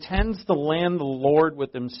 He intends to land the Lord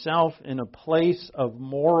with himself in a place of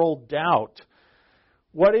moral doubt.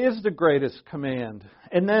 What is the greatest command?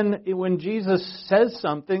 And then when Jesus says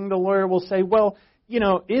something, the lawyer will say, well,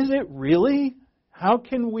 is it really? How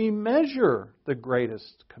can we measure the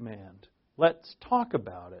greatest command? Let's talk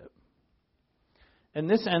about it. And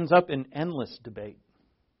this ends up in endless debate.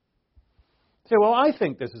 Say, well, I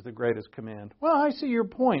think this is the greatest command. Well, I see your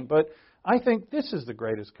point, but I think this is the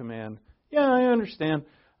greatest command. Yeah, I understand.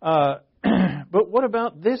 But what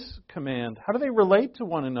about this command? How do they relate to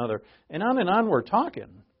one another? And on we're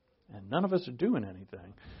talking, and none of us are doing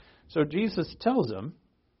anything. So Jesus tells him,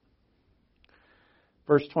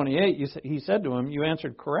 verse 28, he said to him, you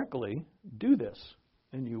answered correctly, do this,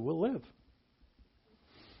 and you will live.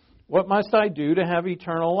 What must I do to have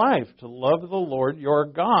eternal life? To love the Lord your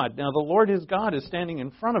God. Now, the Lord his God is standing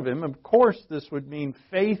in front of him. Of course, this would mean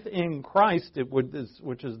faith in Christ,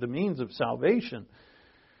 which is the means of salvation.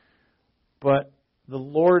 But the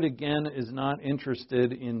Lord, again, is not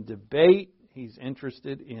interested in debate. He's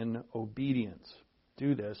interested in obedience.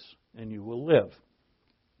 Do this, and you will live.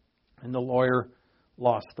 And the lawyer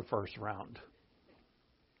lost the first round.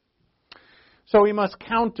 So he must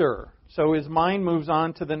counter. So his mind moves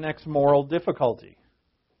on to the next moral difficulty.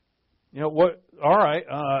 All right,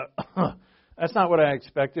 that's not what I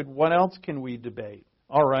expected. What else can we debate?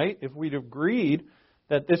 All right, if we'd agreed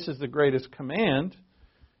that this is the greatest command,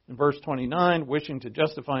 in verse 29, wishing to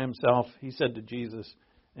justify himself, he said to Jesus,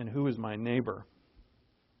 and who is my neighbor?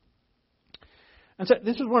 And so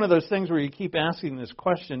this is one of those things where you keep asking this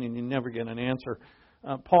question and you never get an answer.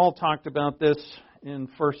 Paul talked about this in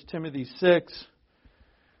 1 Timothy 6,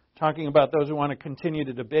 talking about those who want to continue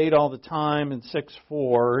to debate all the time. In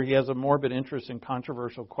 6:4, he has a morbid interest in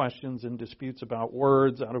controversial questions and disputes about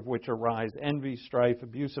words, out of which arise envy, strife,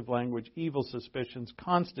 abusive language, evil suspicions,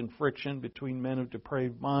 constant friction between men of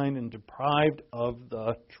depraved mind and deprived of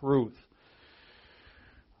the truth.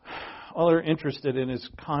 All they're interested in is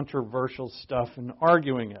controversial stuff and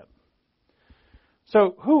arguing it.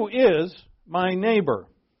 So, who is my neighbor?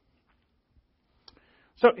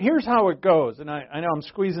 So here's how it goes, and I know I'm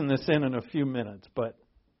squeezing this in a few minutes, but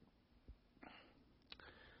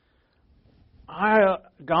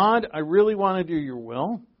God, I really want to do your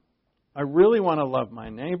will. I really want to love my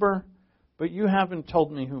neighbor, but you haven't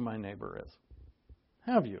told me who my neighbor is.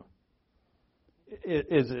 Have you?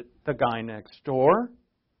 Is it the guy next door?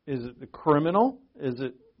 Is it the criminal? Is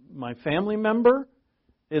it my family member?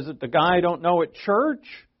 Is it the guy I don't know at church?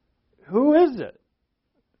 Who is it?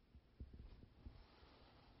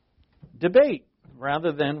 Debate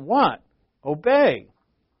rather than what? Obey.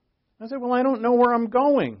 I said, well, I don't know where I'm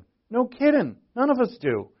going. No kidding. None of us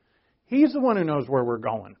do. He's the one who knows where we're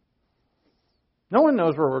going. No one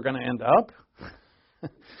knows where we're going to end up.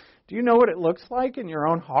 Do you know what it looks like in your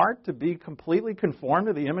own heart to be completely conformed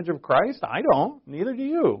to the image of Christ? I don't. Neither do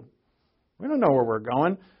you. We don't know where we're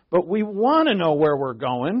going, but we want to know where we're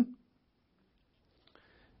going.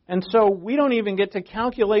 And so we don't even get to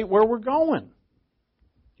calculate where we're going.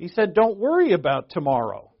 He said, don't worry about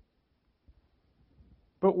tomorrow.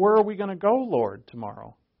 But where are we going to go, Lord,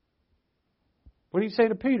 tomorrow? What did he say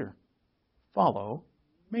to Peter? Follow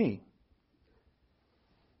me.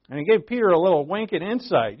 And he gave Peter a little wink and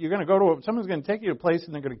insight. You're going to go to, someone's going to take you to a place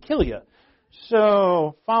and they're going to kill you.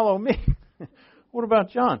 So follow me. What about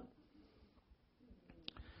John?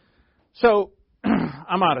 So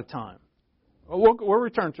I'm out of time. We'll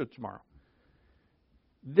return to it tomorrow.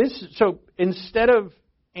 So instead of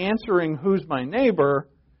answering who's my neighbor,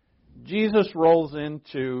 Jesus rolls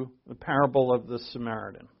into the parable of the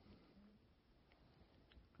Samaritan.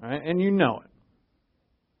 Right? And you know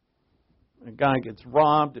it. A guy gets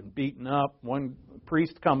robbed and beaten up. One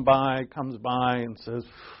priest comes by and says,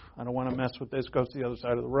 I don't want to mess with this, goes to the other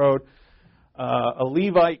side of the road. A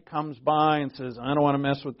Levite comes by and says, I don't want to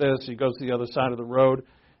mess with this. He goes to the other side of the road.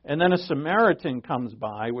 And then a Samaritan comes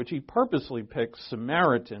by, which he purposely picks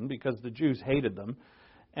Samaritan because the Jews hated them.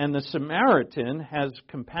 And the Samaritan has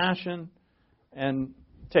compassion and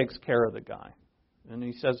takes care of the guy. And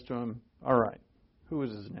he says to him, all right, who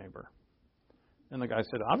is his neighbor? And the guy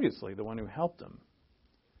said, obviously, the one who helped him.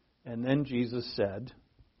 And then Jesus said,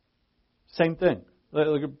 same thing.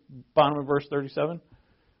 Look at bottom of verse 37.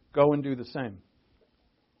 Go and do the same.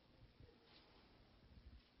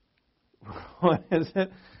 What is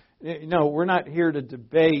it? No, we're not here to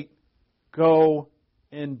debate. Go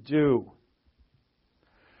and do.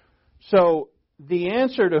 So the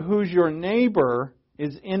answer to who's your neighbor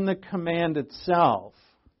is in the command itself.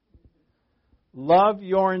 Love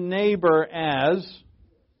your neighbor as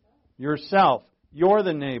yourself. You're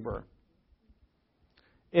the neighbor.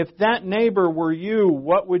 If that neighbor were you,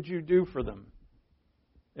 what would you do for them?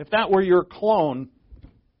 If that were your clone,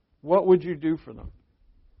 what would you do for them?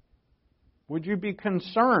 Would you be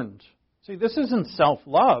concerned? See, this isn't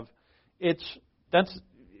self-love. It's them.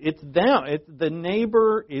 The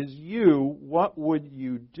neighbor is you. What would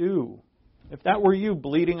you do? If that were you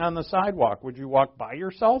bleeding on the sidewalk, would you walk by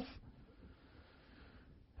yourself?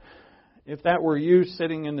 If that were you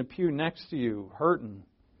sitting in the pew next to you, hurting,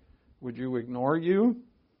 would you ignore you?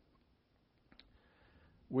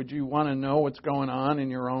 Would you want to know what's going on in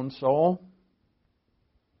your own soul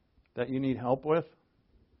that you need help with?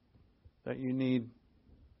 That you need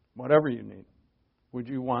whatever you need? Would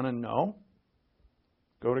you want to know?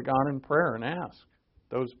 Go to God in prayer and ask.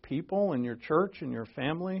 Those people in your church and your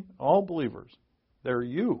family, all believers, they're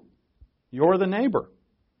you. You're the neighbor.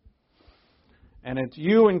 And it's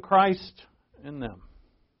you and Christ in them.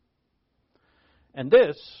 And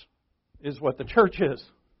this is what the church is.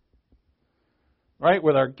 Right?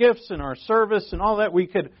 With our gifts and our service and all that,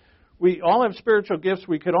 we all have spiritual gifts.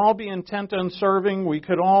 We could all be intent on serving. We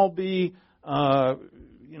could all be, Bible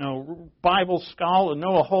scholar,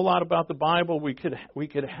 know a whole lot about the Bible. We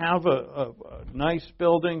could have a nice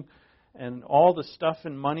building and all the stuff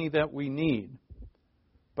and money that we need.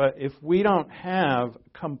 But if we don't have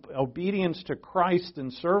obedience to Christ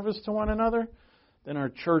and service to one another, then our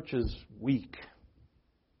church is weak.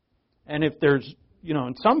 And if there's,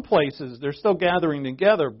 in some places they're still gathering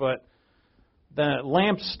together, but the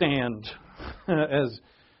lampstand as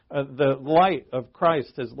the light of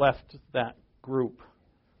Christ has left that group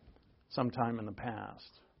sometime in the past.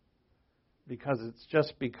 Because it's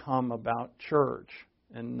just become about church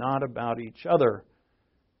and not about each other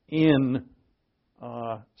in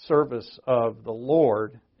service of the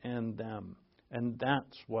Lord and them. And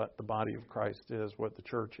that's what the body of Christ is, what the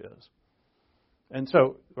church is. And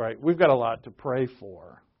so, right, we've got a lot to pray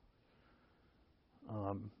for.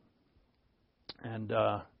 And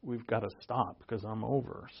we've got to stop because I'm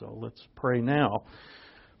over. So let's pray now.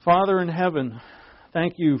 Father in heaven,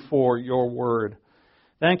 thank you for your word.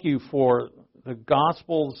 Thank you for the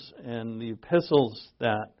Gospels and the epistles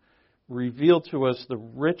that reveal to us the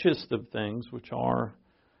richest of things, which are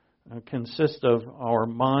consist of our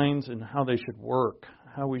minds and how they should work,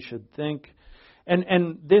 how we should think.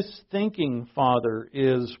 And this thinking, Father,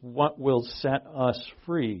 is what will set us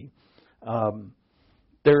free.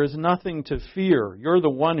 There is nothing to fear. You're the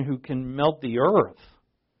one who can melt the earth.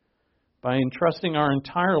 By entrusting our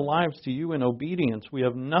entire lives to you in obedience, we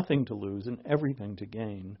have nothing to lose and everything to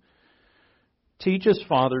gain. Teach us,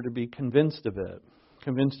 Father, to be convinced of it,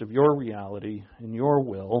 convinced of your reality and your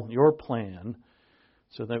will, your plan,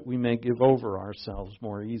 so that we may give over ourselves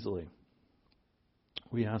more easily.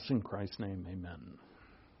 We ask in Christ's name, amen.